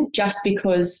second, just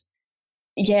because,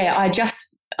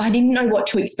 I didn't know what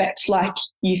to expect, like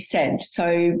you said.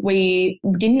 So we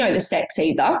didn't know the sex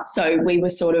either. So we were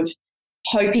sort of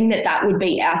hoping that would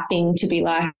be our thing, to be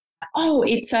like, oh,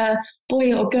 it's a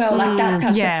boy or girl. Like that's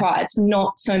our surprise,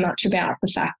 not so much about the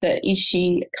fact that is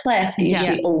she a cleft,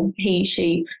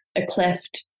 she a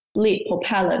cleft lip or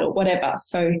palate or whatever.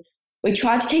 So we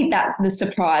tried to keep that the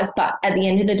surprise, but at the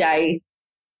end of the day,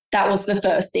 that was the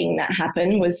first thing that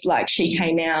happened, was like she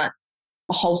came out,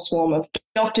 a whole swarm of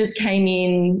doctors came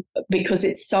in, because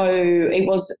it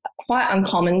was quite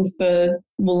uncommon for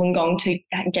Wollongong to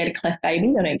get a cleft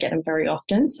baby. They don't get them very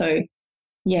often. So,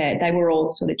 yeah, they were all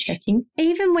sort of checking.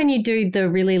 Even when you do the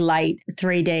really late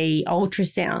 3D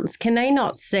ultrasounds, can they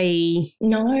not see?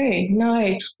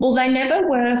 No. Well, they never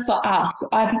were for us.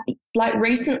 I've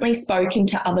recently spoken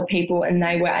to other people and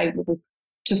they were able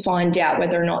to find out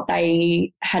whether or not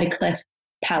they had a cleft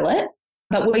palate,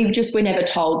 but we were never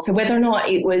told. So whether or not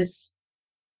it was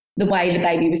the way the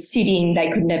baby was sitting, they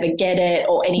could never get it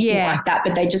or anything like that.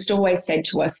 But they just always said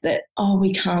to us that, oh,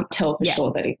 we can't tell for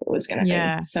sure that if it was going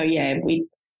to be. So,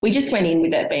 we just went in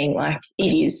with it being like,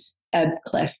 it is a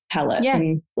cleft palate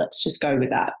and let's just go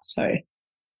with that. So,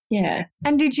 yeah.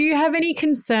 And did you have any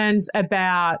concerns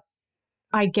about,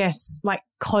 I guess, like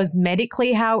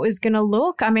cosmetically how it was going to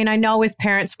look? I mean, I know as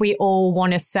parents we all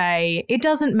want to say it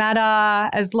doesn't matter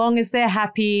as long as they're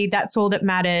happy, that's all that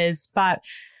matters. But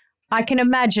I can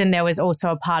imagine there was also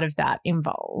a part of that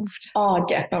involved. Oh,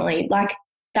 definitely. Like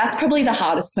that's probably the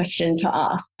hardest question to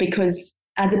ask, because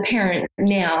as a parent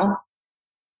now,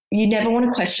 you never want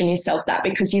to question yourself that,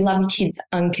 because you love your kids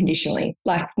unconditionally.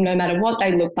 Like no matter what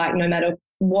they look like, no matter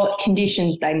what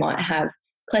conditions they might have,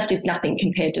 cleft is nothing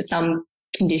compared to some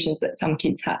conditions that some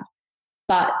kids have.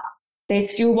 But there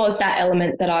still was that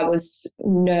element that I was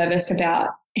nervous about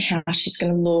how she's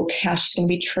going to look, how she's going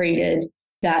to be treated,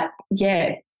 that,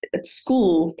 at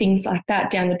school, things like that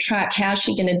down the track, how's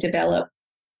she going to develop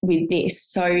with this?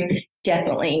 So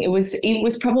definitely it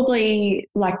was probably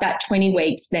like that 20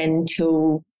 weeks then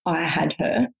till I had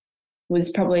her was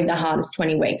probably the hardest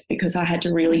 20 weeks, because I had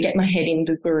to really get my head in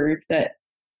the groove that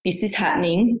this is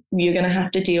happening. You're going to have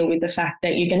to deal with the fact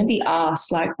that you're going to be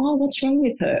asked like, oh, what's wrong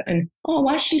with her? And, oh,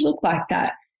 why does she look like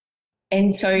that?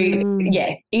 And so,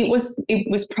 it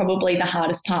was probably the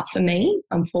hardest part for me.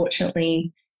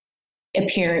 Unfortunately,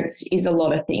 appearance is a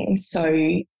lot of things. So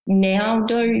now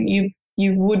though you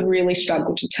would really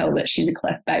struggle to tell that she's a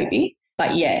cleft baby.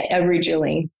 But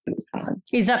originally it was hard.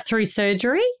 Is that through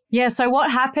surgery? Yeah. So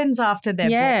what happens after that?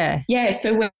 Yeah.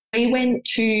 So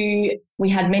we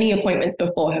had many appointments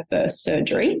before her first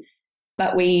surgery,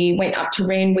 but we went up to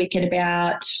Randwick at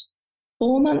about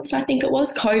 4 months, I think it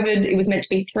was. It was meant to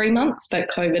be 3 months, but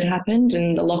COVID happened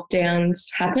and the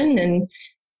lockdowns happened and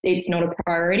it's not a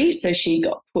priority. So she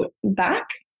got put back,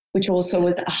 which also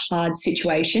was a hard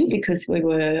situation because we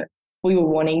were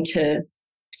wanting to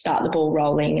start the ball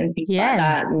rolling and things like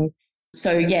that. And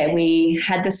so, we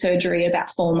had the surgery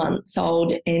about 4 months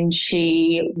old and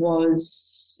she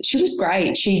was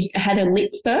great. She had a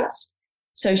lip first.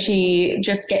 So she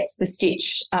just gets the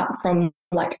stitch up from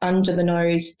like under the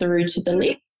nose through to the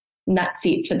lip, and that's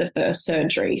it for the first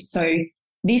surgery. So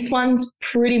this one's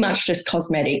pretty much just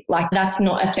cosmetic. Like that's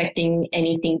not affecting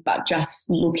anything but just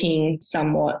looking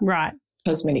somewhat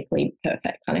cosmetically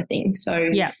perfect kind of thing. So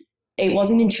it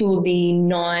wasn't until the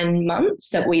 9 months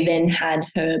that we then had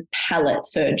her palate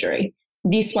surgery.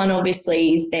 This one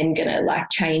obviously is then going to like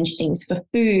change things for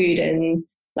food and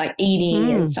like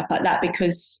eating and stuff like that,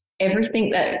 because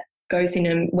everything that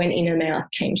went in her mouth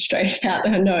came straight out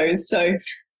her nose. So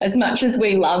as much as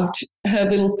we loved her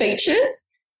little features,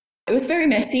 it was very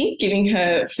messy giving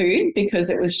her food because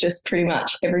it was just pretty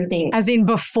much everything. As in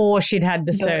before she'd had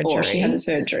the surgery. Before she had the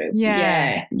surgery.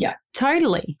 Yeah.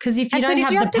 Totally. Because if you don't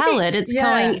have the palate, it's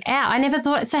going out. I never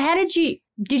thought. So how did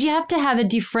you have to have a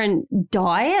different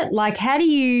diet? Like how do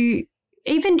you,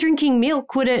 even drinking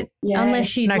milk, would it, unless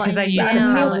she's no, because they use the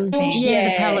palate thing.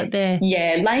 The palate there.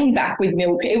 Yeah, laying back with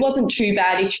milk. It wasn't too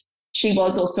bad if she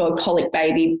was also a colic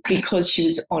baby because she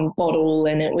was on bottle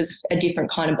and it was a different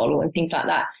kind of bottle and things like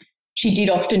that. she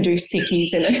did often do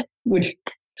sickies and it would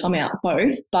come out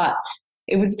both, but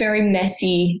it was very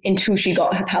messy until she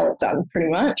got her palate done pretty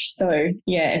much. So,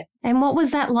 yeah. And what was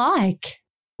that like?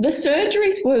 The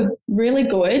surgeries were really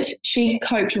good. She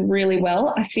coped really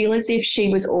well. I feel as if she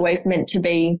was always meant to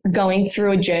be going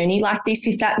through a journey like this,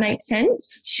 if that makes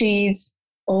sense. She's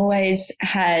always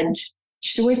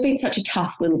been such a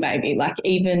tough little baby. Like,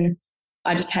 even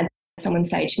I just had someone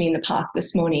say to me in the park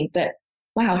this morning that,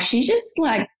 wow, she just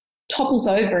like topples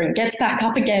over and gets back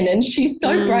up again, and she's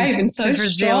so brave and so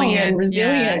strong and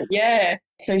resilient. Yeah.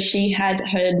 So she had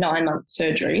her 9-month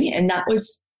surgery, and that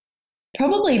was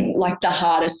probably like the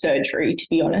hardest surgery, to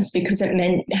be honest, because it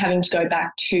meant having to go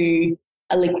back to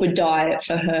a liquid diet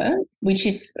for her, which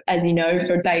is, as you know,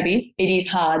 for babies, it is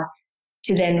hard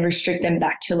to then restrict them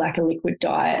back to like a liquid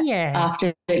diet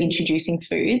after introducing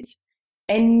foods.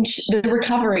 And the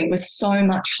recovery was so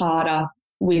much harder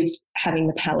with having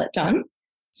the palate done.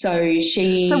 So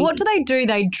what do they do?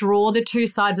 They draw the two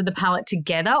sides of the palate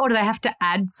together, or do they have to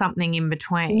add something in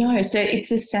between? No, so it's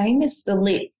the same as the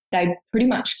lip. They pretty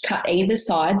much cut either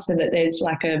side so that there's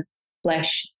like a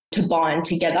flesh to bind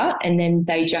together, and then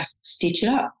they just stitch it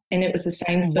up. And it was the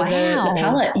same for the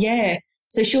palate. Yeah.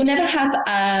 So she'll never have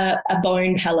a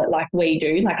bone palate like we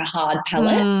do, like a hard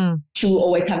palate. She'll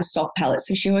always have a soft palate.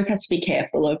 So she always has to be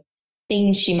careful of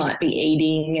things she might be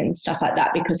eating and stuff like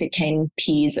that, because it can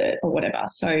pierce it or whatever.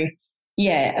 So,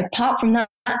 yeah, apart from that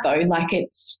though, like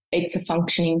it's a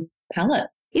functioning palate.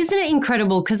 Isn't it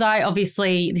incredible? Because this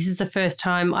is the first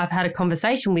time I've had a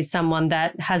conversation with someone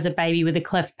that has a baby with a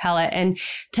cleft palate, and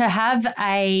to have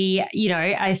a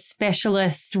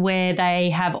specialist where they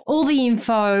have all the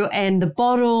info and the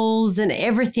bottles and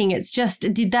everything,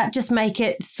 did that just make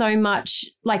it so much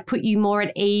like put you more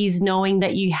at ease knowing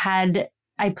that you had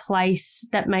a place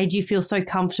that made you feel so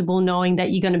comfortable knowing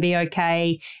that you're going to be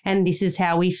okay and this is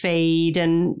how we feed,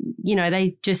 and,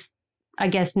 they just, I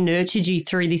guess, nurtured you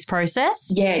through this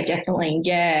process? Yeah, definitely.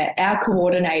 Yeah. Our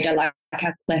coordinator, like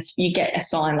our cleft, you get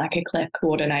assigned like a cleft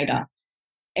coordinator.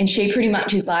 And she pretty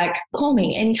much is like, call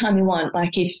me anytime you want,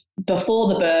 like if before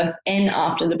the birth and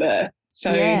after the birth.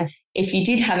 So if you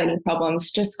did have any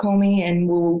problems, just call me and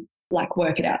we'll like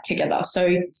work it out together. So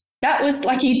that was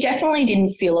like, you definitely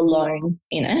didn't feel alone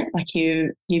in it. Like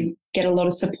you get a lot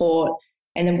of support.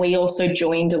 And then we also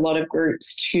joined a lot of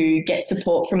groups to get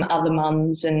support from other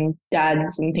mums and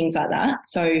dads and things like that.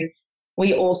 So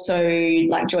we also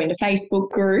like joined a Facebook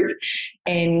group,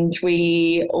 and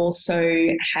we also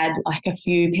had like a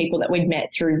few people that we'd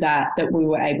met through that we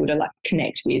were able to like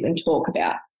connect with and talk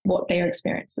about what their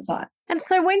experience was like. And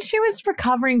so when she was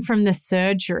recovering from the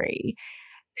surgery,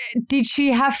 did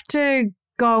she have to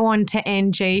go on to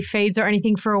NG feeds or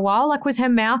anything for a while? Like, was her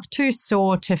mouth too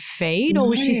sore to feed, or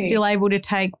was she still able to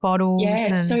take bottles?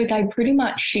 Yeah, so they pretty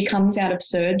much, she comes out of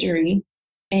surgery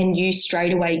and you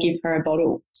straight away give her a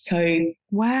bottle. So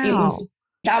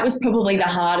that was probably the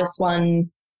hardest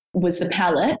one, was the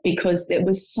palate, because there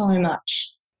was so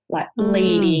much like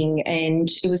bleeding and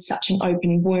it was such an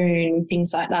open wound,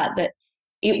 things like that, that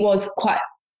it was quite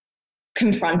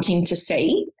confronting to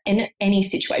see. In any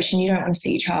situation, you don't want to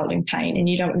see your child in pain and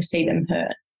you don't want to see them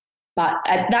hurt. But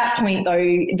at that point,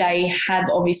 though, they have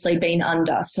obviously been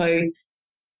under. So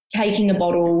taking a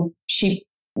bottle, she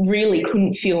really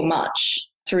couldn't feel much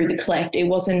through the cleft. It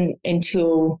wasn't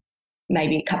until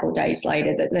maybe a couple of days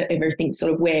later that everything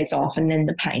sort of wears off and then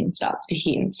the pain starts to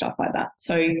hit and stuff like that.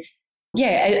 So,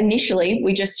 yeah, initially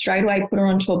we just straight away put her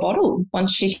onto a bottle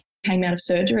once she came out of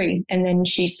surgery, and then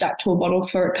she stuck to a bottle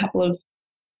for a couple of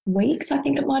weeks, I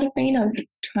think it might have been. I'm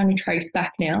trying to trace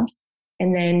back now.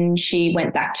 And then she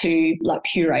went back to like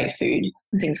puree food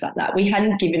and things like that. We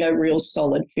hadn't given her real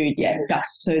solid food yet,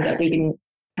 just so that we didn't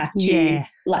have to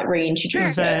like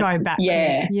reintroduce her. Go back.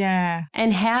 Yeah.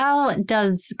 And how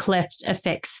does cleft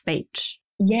affect speech?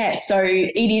 Yeah, so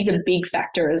it is a big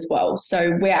factor as well.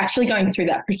 So we're actually going through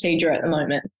that procedure at the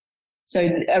moment. So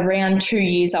around 2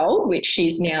 years old, which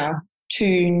she's now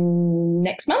 2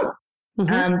 next month,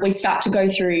 we start to go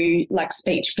through like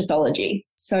speech pathology.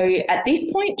 So at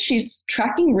this point, she's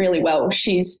tracking really well.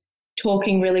 She's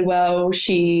talking really well.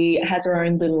 She has her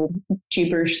own little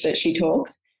gibberish that she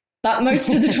talks, but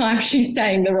most of the time she's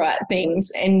saying the right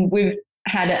things. And we've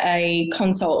had a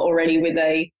consult already with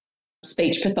a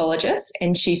speech pathologist,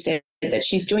 and she said that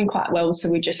she's doing quite well. So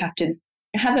we just have to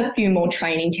have a few more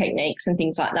training techniques and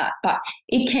things like that, but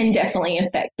it can definitely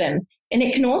affect them. And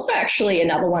it can also actually,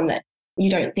 another one that you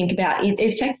don't think about, it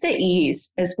affects their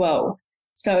ears as well.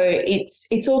 So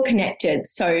it's all connected.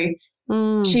 So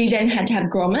she then had to have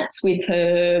grommets with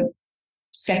her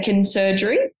second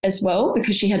surgery as well,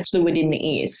 because she had fluid in the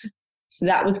ears. So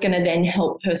that was going to then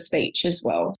help her speech as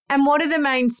well. And what are the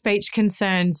main speech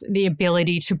concerns? The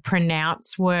ability to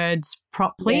pronounce words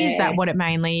properly? Is that what it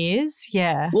mainly is?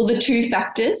 Yeah. Well, the two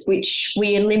factors, which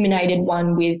we eliminated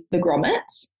one with the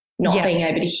grommets, not being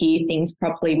able to hear things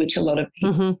properly, which a lot of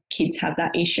kids have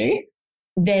that issue.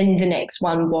 Then the next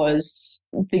one was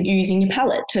the using your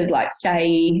palate to like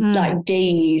say like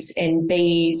D's and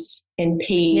B's and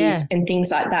P's and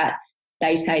things like that.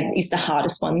 They say is the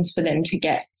hardest ones for them to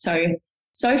get. So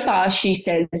far she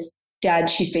says dad,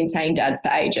 she's been saying dad for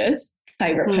ages.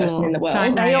 Favourite person in the world.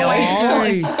 They always do.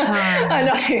 I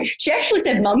know. She actually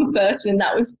said mum first, and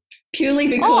that was purely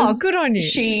because good on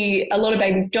you. A lot of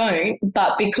babies don't,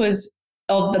 but because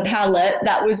of the palate,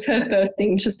 that was her first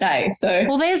thing to say. So,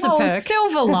 well, there's a perk.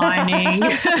 Silver lining.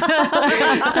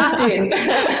 Sucked in.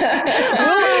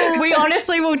 We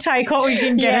honestly will take what we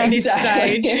can get at this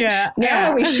stage. Yeah.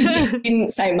 Now I wish she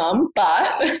didn't say mum,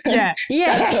 but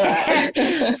that's all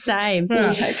right. Same.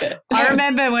 We'll take it. I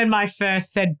remember when my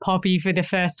first said Poppy for the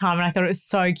first time, and I thought it was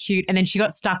so cute. And then she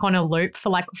got stuck on a loop for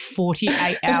like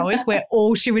 48 hours where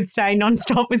all she would say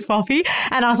nonstop was Poppy.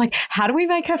 And I was like, how do we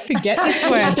make her forget this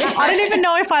word? I don't even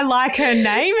know if I like her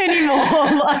name anymore.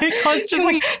 Like, I was just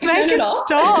like, make it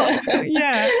stop.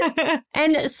 Yeah.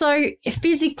 And so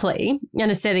physically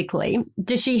and aesthetically,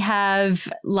 does she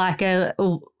have like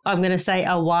I'm going to say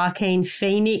a Joaquin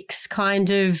Phoenix kind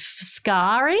of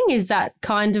scarring? Is that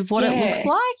kind of what it looks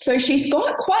like? So she's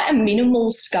got quite a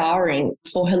minimal scarring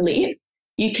for her lip.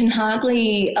 You can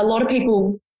hardly, a lot of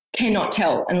people cannot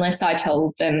tell unless I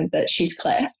tell them that she's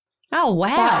cleft. Oh,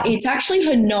 wow. But it's actually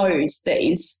her nose that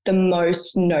is the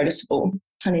most noticeable,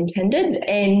 pun intended.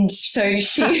 And so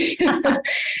she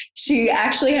she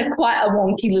actually has quite a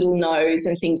wonky little nose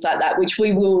and things like that, which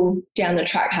we will down the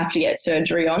track have to get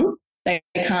surgery on. They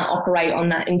can't operate on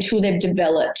that until they've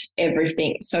developed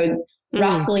everything. So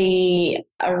roughly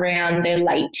around their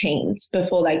late teens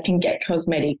before they can get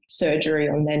cosmetic surgery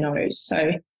on their nose.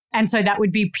 And so that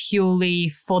would be purely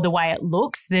for the way it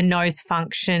looks. The nose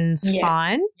functions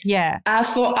fine. Yeah.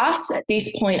 For us at this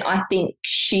point, I think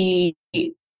she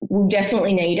will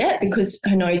definitely need it because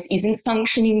her nose isn't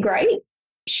functioning great.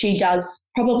 She does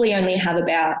probably only have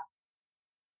about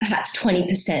perhaps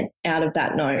 20% out of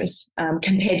that nose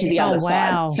compared to the other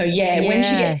side. So, when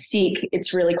she gets sick,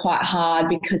 it's really quite hard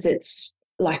because it's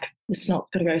like the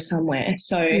snot's got to go somewhere.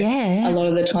 So a lot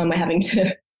of the time we're having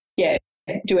to,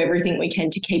 do everything we can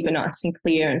to keep it nice and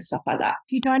clear and stuff like that.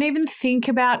 You don't even think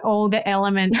about all the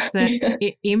elements that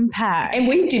it impacts. And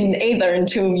we didn't either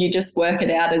until you just work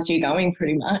it out as you're going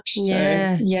pretty much. So,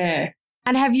 yeah.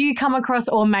 And have you come across,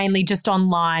 or mainly just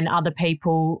online, other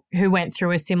people who went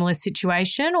through a similar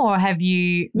situation, or have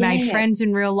you made friends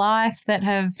in real life that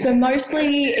have? So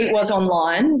mostly it was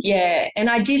online, And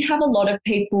I did have a lot of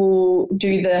people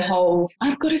do the whole,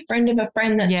 I've got a friend of a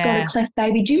friend that's got a cleft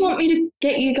baby. Do you want me to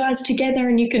get you guys together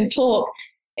and you can talk?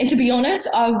 And to be honest,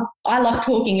 I love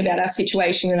talking about our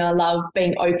situation and I love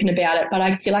being open about it, but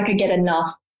I feel like I get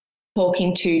enough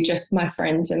talking to just my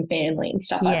friends and family and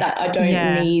stuff like that. I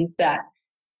don't need that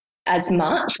as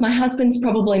much. My husband's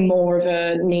probably more of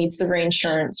a needs the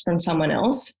reinsurance from someone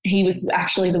else. He was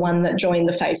actually the one that joined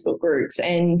the Facebook groups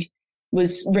and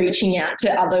was reaching out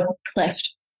to other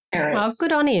cleft parents. Oh,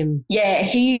 good on him. Yeah,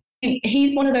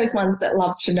 he's one of those ones that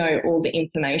loves to know all the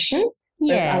information.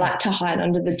 Whereas I like to hide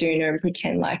under the doona and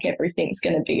pretend like everything's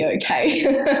going to be okay.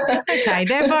 It's okay.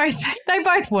 They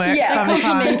both work. They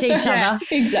complement each other.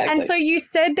 Exactly. And so you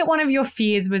said that one of your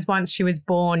fears was once she was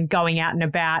born going out and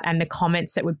about and the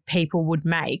comments that people would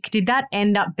make. Did that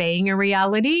end up being a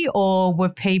reality, or were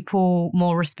people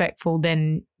more respectful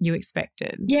than you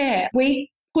expected? Yeah,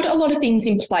 we put a lot of things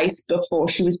in place before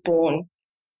she was born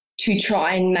to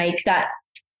try and make that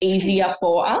easier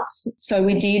for us. So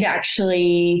we did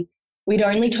actually... We'd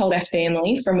only told our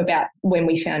family from about when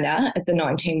we found out at the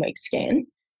 19-week scan.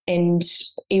 And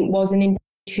it wasn't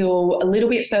until a little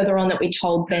bit further on that we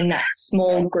told then that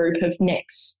small group of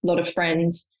next lot of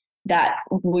friends that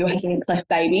we were having a cleft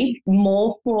baby,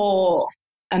 more for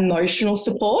emotional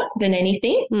support than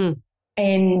anything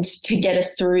and to get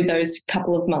us through those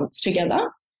couple of months together.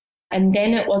 And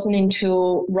then it wasn't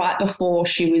until right before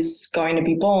she was going to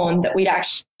be born that we'd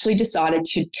actually decided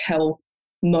to tell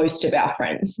most of our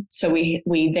friends. So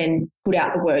we then put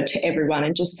out the word to everyone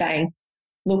and just saying,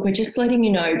 look, we're just letting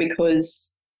you know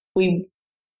because we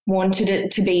wanted it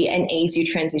to be an easier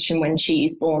transition when she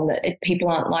is born, that people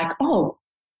aren't like, oh,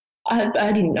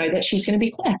 I didn't know that she was going to be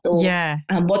cleft, or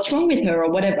what's wrong with her or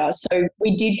whatever. So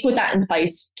we did put that in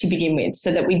place to begin with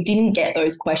so that we didn't get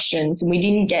those questions and we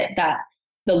didn't get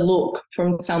the look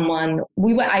from someone.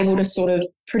 We were able to sort of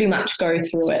pretty much go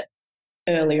through it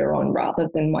earlier on rather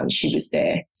than once she was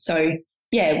there. So,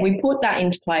 yeah, we put that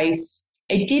into place.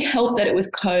 It did help that it was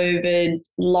COVID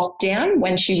lockdown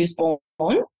when she was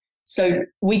born. So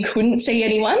we couldn't see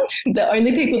anyone. The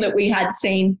only people that we had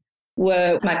seen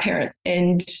were my parents,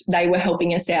 and they were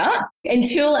helping us out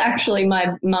until actually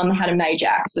my mum had a major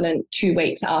accident 2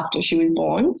 weeks after she was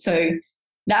born. So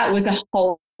that was a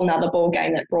whole another ball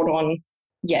game that brought on,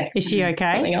 Is she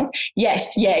okay? Something else.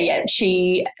 Yes, yeah.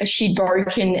 She'd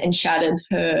broken and shattered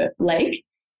her leg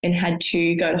and had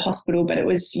to go to hospital, but it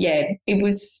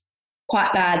was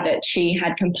quite bad that she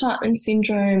had compartment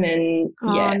syndrome, and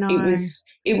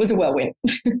it was a whirlwind.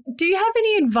 Do you have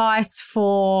any advice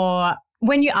for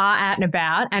when you are out and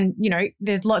about and, you know,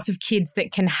 there's lots of kids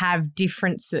that can have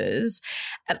differences?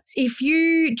 If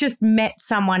you just met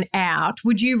someone out,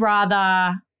 would you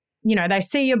rather, you know, they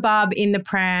see your bub in the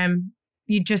pram,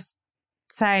 you just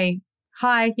say,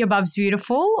 hi, your bub's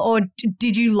beautiful? Or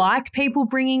did you like people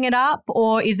bringing it up?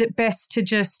 Or is it best to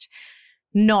just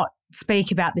not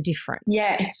speak about the difference?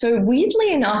 Yeah. So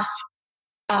weirdly enough,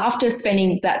 after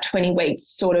spending that 20 weeks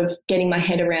sort of getting my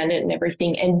head around it and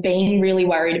everything and being really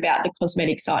worried about the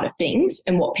cosmetic side of things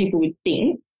and what people would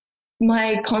think,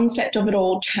 my concept of it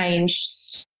all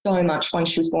changed so much once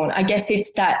she was born. I guess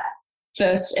it's that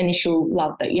first initial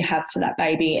love that you have for that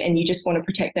baby and you just want to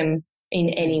protect them in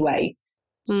any way.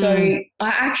 So I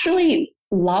actually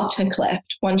loved her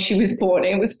cleft once she was born.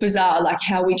 It was bizarre, like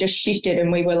how we just shifted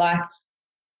and we were like,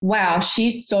 wow,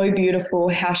 she's so beautiful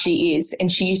how she is.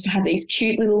 And she used to have these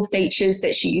cute little features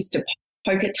that she used to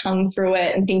poke her tongue through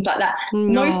it and things like that.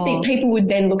 No. Most people would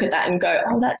then look at that and go,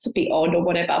 oh, that's a bit odd or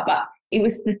whatever. But it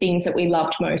was the things that we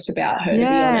loved most about her, to be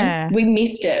honest. We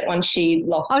missed it once she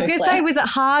lost her I was going to say, was it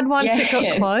hard once it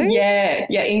got close?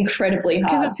 Yeah, incredibly hard.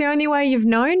 Because it's the only way you've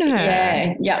known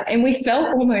her. Yeah. And we felt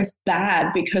almost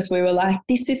bad because we were like,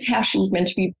 this is how she was meant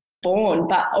to be born.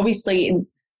 But obviously in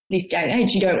this day and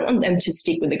age, you don't want them to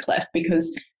stick with a cleft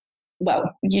because, well,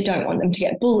 you don't want them to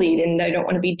get bullied and they don't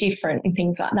want to be different and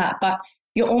things like that. But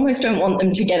you almost don't want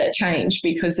them to get it changed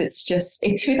because it's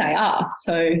who they are.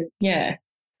 So, yeah.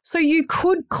 So you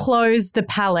could close the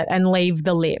palate and leave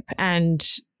the lip and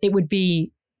it would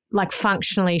be like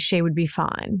functionally she would be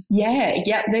fine.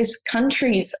 Yeah. There's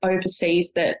countries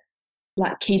overseas that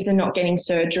like kids are not getting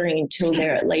surgery until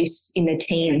they're at least in their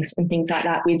teens and things like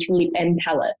that with lip and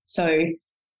palate. So,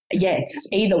 yeah,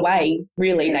 either way,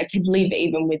 really, they could live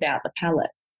even without the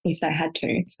palate if they had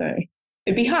to. So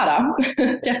it'd be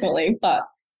harder, definitely. But,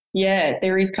 yeah,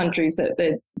 there is countries that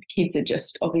the kids are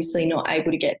just obviously not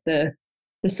able to get the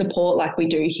support like we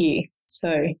do here.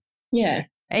 So, yeah.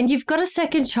 And you've got a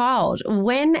second child.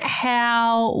 When,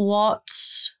 how, what,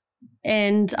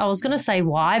 and I was going to say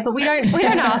why, but we don't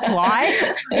ask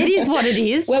why. It is what it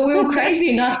is. Well, we were crazy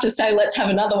enough to say, let's have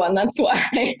another one. That's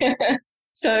why.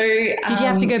 So did you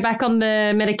have to go back on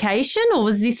the medication or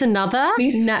was this another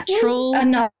natural?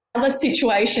 Another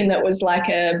situation that was like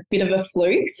a bit of a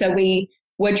fluke. So we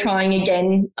were trying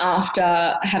again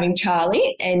after having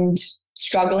Charlie and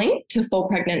struggling to fall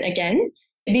pregnant again.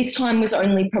 This time was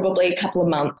only probably a couple of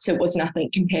months. It was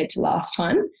nothing compared to last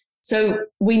time. So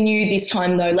we knew this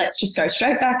time though, let's just go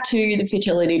straight back to the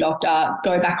fertility doctor,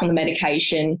 go back on the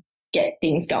medication, get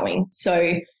things going.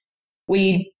 So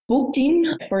we booked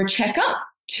in for a checkup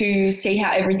to see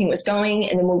how everything was going,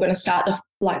 and then we were going to start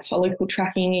the follicle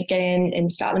tracking again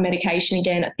and start the medication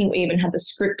again. I think we even had the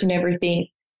script and everything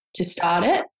to start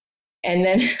it. And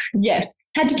then, yes,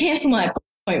 had to cancel my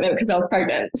appointment because I was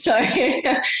pregnant. So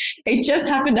it just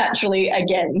happened naturally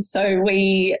again. So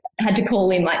we had to call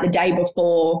in like the day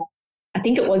before. I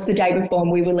think it was the day before,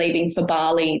 and we were leaving for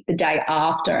Bali the day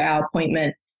after our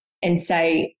appointment and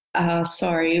say,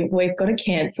 sorry, we've got to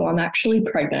cancel. I'm actually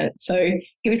pregnant. So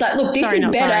he was like, look, this is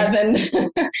better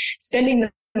than spending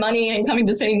the money and coming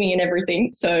to see me and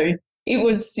everything. So it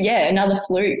was, another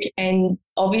fluke. And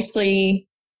obviously,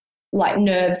 like,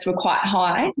 nerves were quite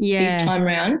high this time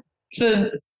round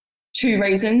for two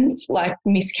reasons, like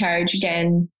miscarriage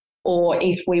again, or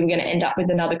if we were going to end up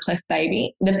with another cleft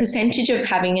baby. The percentage of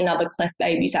having another cleft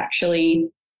baby is actually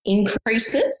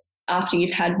increases after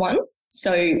you've had one.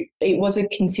 So it was a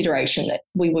consideration that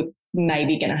we were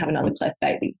maybe going to have another cleft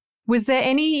baby. Was there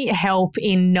any help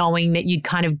in knowing that you'd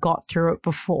kind of got through it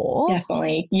before?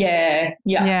 Definitely. Yeah.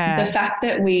 The fact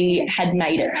that we had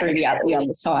made it through the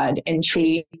other side, and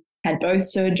she had both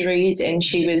surgeries and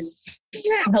she was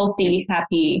healthy,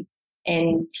 happy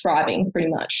and thriving pretty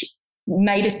much,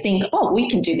 made us think, oh, we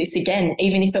can do this again,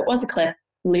 even if it was a cleft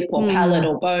lip or palate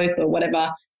or both or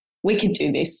whatever. We could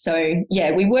do this. So,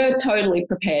 yeah, we were totally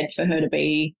prepared for her to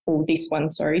be, or this one,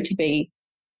 to be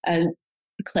a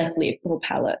cleft lip or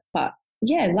palate. But,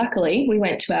 luckily we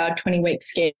went to our 20-week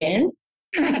scan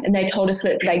and they told us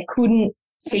that they couldn't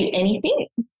see anything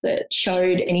that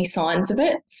showed any signs of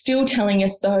it. Still telling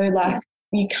us though, like,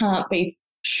 you can't be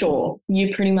sure.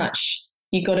 You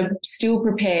got to still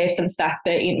prepare for the fact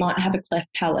that it might have a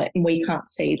cleft palate and we can't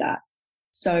see that.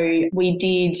 So we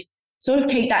did sort of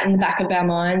keep that in the back of our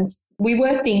minds. We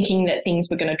were thinking that things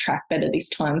were going to track better this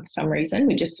time for some reason.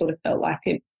 We just sort of felt like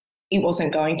it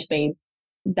wasn't going to be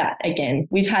that again.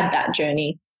 We've had that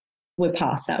journey. We're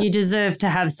past that. You deserve to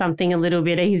have something a little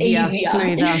bit easier.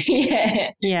 Smoother.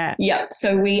 Yeah.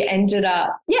 So we ended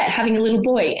up, having a little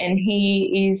boy, and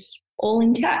he is all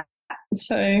intact.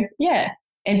 So,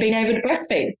 and being able to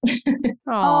breastfeed.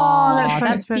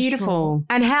 That's beautiful.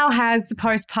 And how has the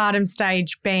postpartum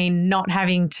stage been, not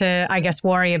having to, I guess,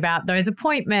 worry about those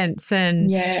appointments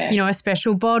and, a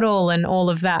special bottle and all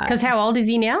of that? Because how old is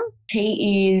he now?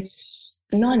 He is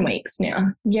 9 weeks now.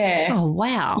 Yeah. Oh,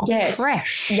 wow. Yes.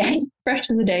 Fresh. Yeah, fresh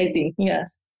as a daisy,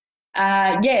 yes.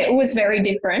 It was very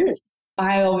different.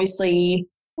 I obviously,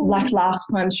 like last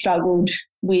time, struggled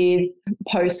with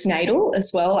postnatal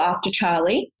as well after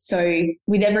Charlie. So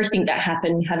with everything that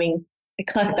happened, having a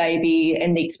cleft baby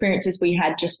and the experiences we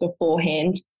had just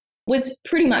beforehand was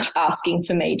pretty much asking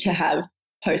for me to have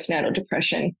postnatal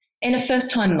depression. And a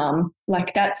first-time mum,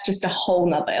 like that's just a whole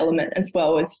nother element as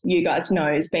well, as you guys know,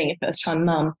 as being a first-time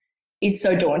mum is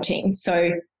so daunting.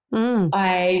 So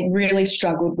I really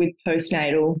struggled with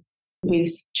postnatal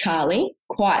with Charlie,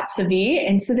 quite severe.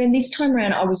 And so then this time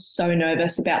around, I was so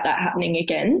nervous about that happening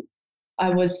again. I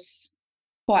was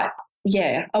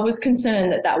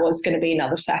concerned that was going to be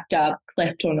another factor,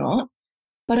 cleft or not.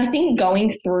 But I think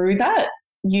going through that,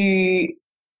 you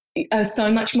are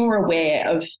so much more aware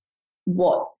of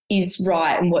what is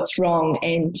right and what's wrong.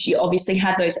 And you obviously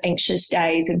have those anxious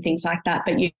days and things like that,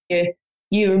 but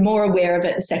you're more aware of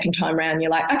it the second time around.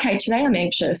 You're like, okay, today I'm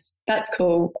anxious. That's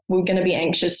cool. We're going to be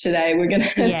anxious today. We're going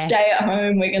to stay at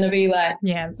home. We're going to be like,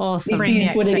 awesome.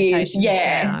 This is what it is.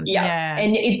 Yeah.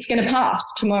 And it's going to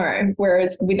pass tomorrow.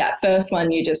 Whereas with that first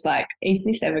one, you're just like, is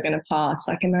this ever going to pass?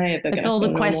 Like, am I ever going to? It's all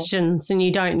the questions and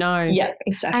you don't know. Yeah,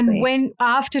 exactly. And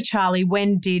after Charlie,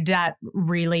 when did that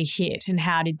really hit and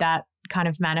how did that kind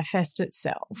of manifest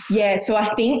itself? Yeah, so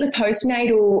I think the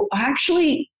postnatal, I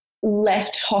actually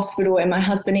left hospital, and my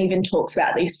husband even talks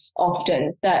about this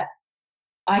often, that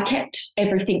I kept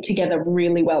everything together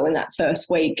really well in that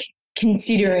first week,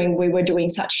 considering we were doing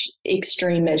such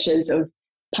extreme measures of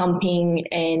pumping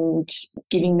and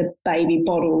giving the baby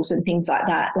bottles and things like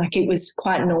that. Like, it was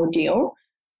quite an ordeal.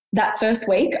 That first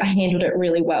week I handled it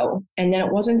really well. And then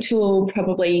it wasn't until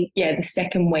probably, the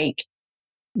second week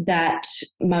that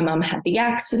my mum had the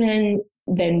accident.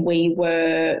 Then we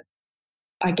were,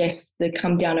 I guess, the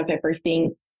come down of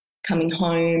everything, coming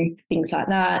home, things like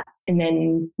that. And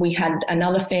then we had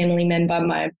another family member,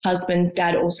 my husband's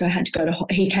dad also had to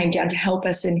he came down to help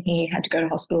us, and he had to go to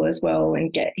hospital as well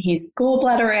and get his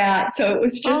gallbladder out. So it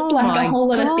was just like a whole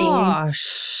lot of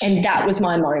things. And that was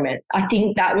my moment. I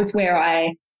think that was where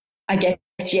I guess,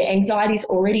 anxiety's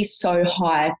already so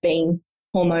high, being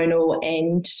hormonal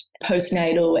and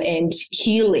postnatal and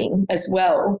healing as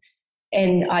well.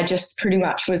 And I just pretty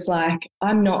much was like,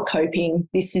 I'm not coping.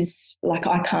 This is like,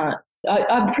 I can't.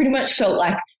 I pretty much felt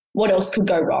like, what else could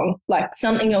go wrong? Like,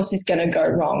 something else is going to go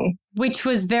wrong. Which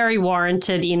was very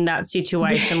warranted in that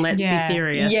situation, let's be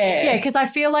serious. Yeah, because I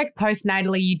feel like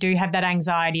postnatally you do have that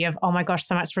anxiety of, oh my gosh,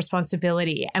 so much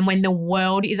responsibility. And when the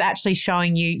world is actually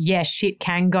showing you, shit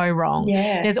can go wrong.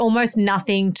 Yeah. There's almost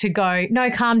nothing to go,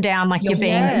 no, calm down, like you're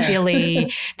being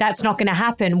silly. That's not going to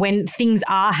happen, when things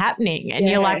are happening. And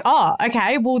you're like, oh,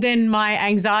 okay, well then my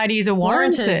anxieties are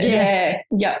warranted.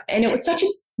 Yeah. And it was such a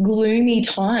gloomy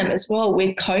time as well,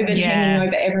 with COVID hanging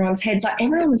over everyone's heads. Like,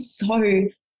 everyone was so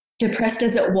depressed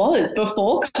as it was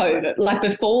before COVID, like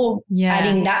before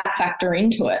adding that factor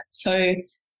into it. So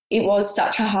it was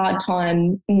such a hard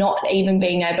time, not even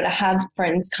being able to have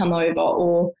friends come over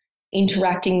or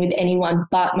interacting with anyone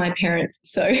but my parents.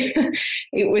 So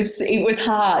it was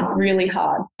hard, really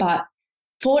hard. But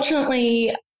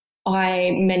fortunately,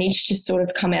 I managed to sort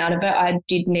of come out of it. I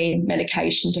did need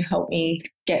medication to help me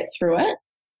get through it.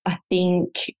 I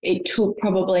think it took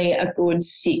probably a good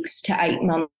 6 to 8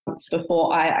 months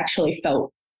before I actually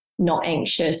felt not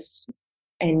anxious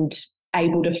and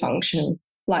able to function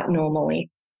like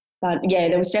normally. But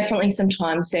there was definitely some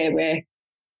times there where I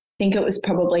think it was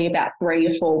probably about 3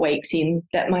 or 4 weeks in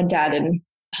that my dad and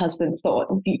husband thought,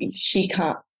 she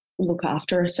can't look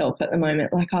after herself at the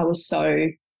moment. Like, I was so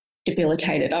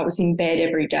debilitated. I was in bed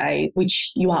every day,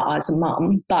 which you are as a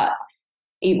mum, but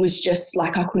it was just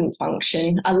like I couldn't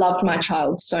function. I loved my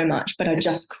child so much, but I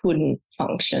just couldn't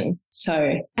function.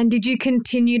 So, and did you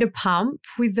continue to pump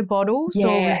with the bottles,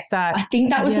 or was that? I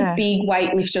think that was a big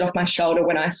weight lifted off my shoulder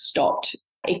when I stopped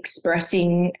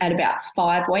expressing at about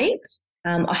 5 weeks.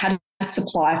 I had a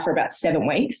supply for about 7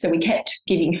 weeks, so we kept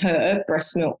giving her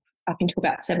breast milk up until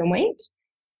about 7 weeks.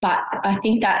 But I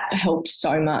think that helped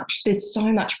so much. There's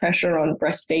so much pressure on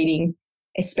breastfeeding,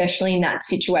 especially in that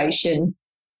situation,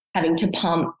 having to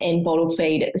pump and bottle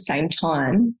feed at the same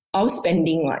time. I was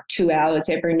spending like 2 hours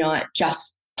every night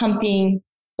just pumping,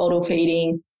 bottle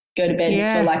feeding, go to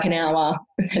bed for like an hour.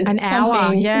 An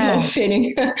hour, bottle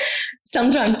feeding.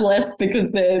 Sometimes less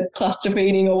because they're cluster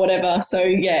feeding or whatever. So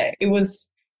it was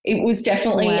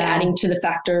definitely adding to the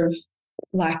factor of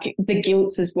like the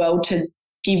guilt as well to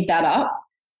give that up.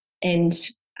 And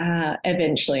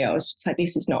eventually I was just like,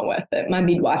 this is not worth it. My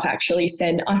midwife actually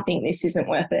said, I think this isn't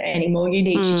worth it anymore. You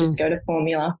need to just go to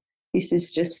formula. This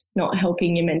is just not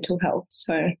helping your mental health.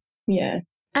 So, yeah.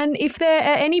 And if there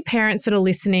are any parents that are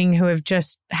listening who have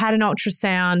just had an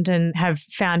ultrasound and have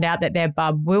found out that their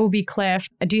bub will be cleft,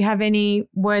 do you have any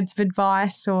words of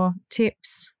advice or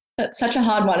tips? That's such a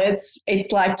hard one. It's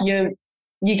like you're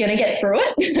going to get through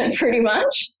it pretty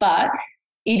much, but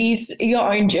it is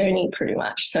your own journey pretty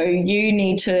much. So you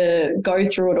need to go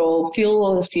through it all, feel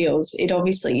all the feels. It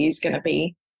obviously is going to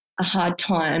be a hard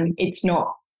time. It's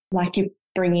not like you're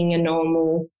bringing a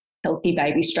normal, healthy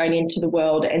baby straight into the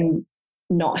world and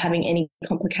not having any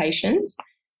complications.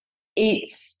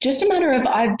 It's just a matter of,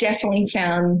 I've definitely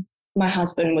found my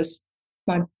husband was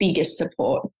my biggest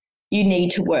support. You need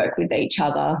to work with each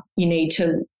other. You need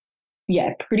to,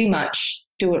 pretty much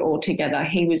do it all together.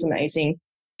 He was amazing.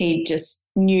 He just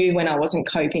knew when I wasn't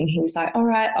coping. He was like, all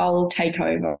right, I'll take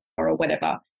over or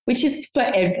whatever, which is for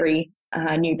every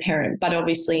new parent. But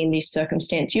obviously in this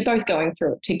circumstance, you're both going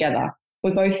through it together.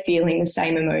 We're both feeling the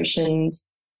same emotions.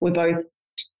 We're both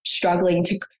struggling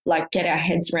to like get our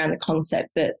heads around the concept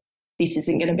that this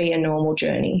isn't going to be a normal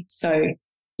journey. So,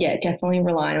 definitely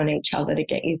rely on each other to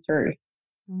get you through.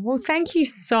 Well, thank you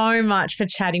so much for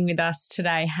chatting with us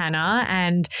today, Hannah.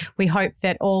 And we hope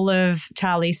that all of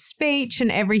Charlie's speech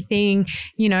and everything,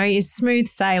 is smooth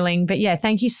sailing. But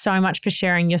thank you so much for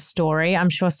sharing your story. I'm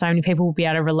sure so many people will be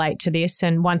able to relate to this.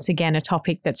 And once again, a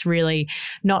topic that's really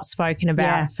not spoken about.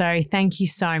 Yeah. So thank you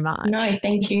so much. No,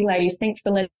 thank you, ladies. Thanks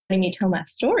for letting me tell my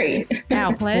story.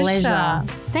 Our pleasure.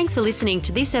 Thanks for listening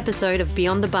to this episode of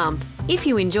Beyond the Bump. If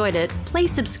you enjoyed it,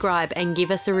 please subscribe and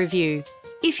give us a review.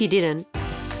 If you didn't,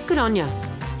 good on ya.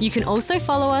 You can also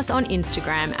follow us on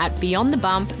Instagram at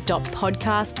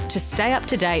beyondthebump.podcast to stay up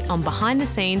to date on behind the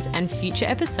scenes and future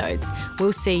episodes.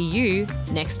 We'll see you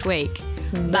next week.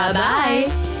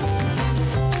 Bye-bye.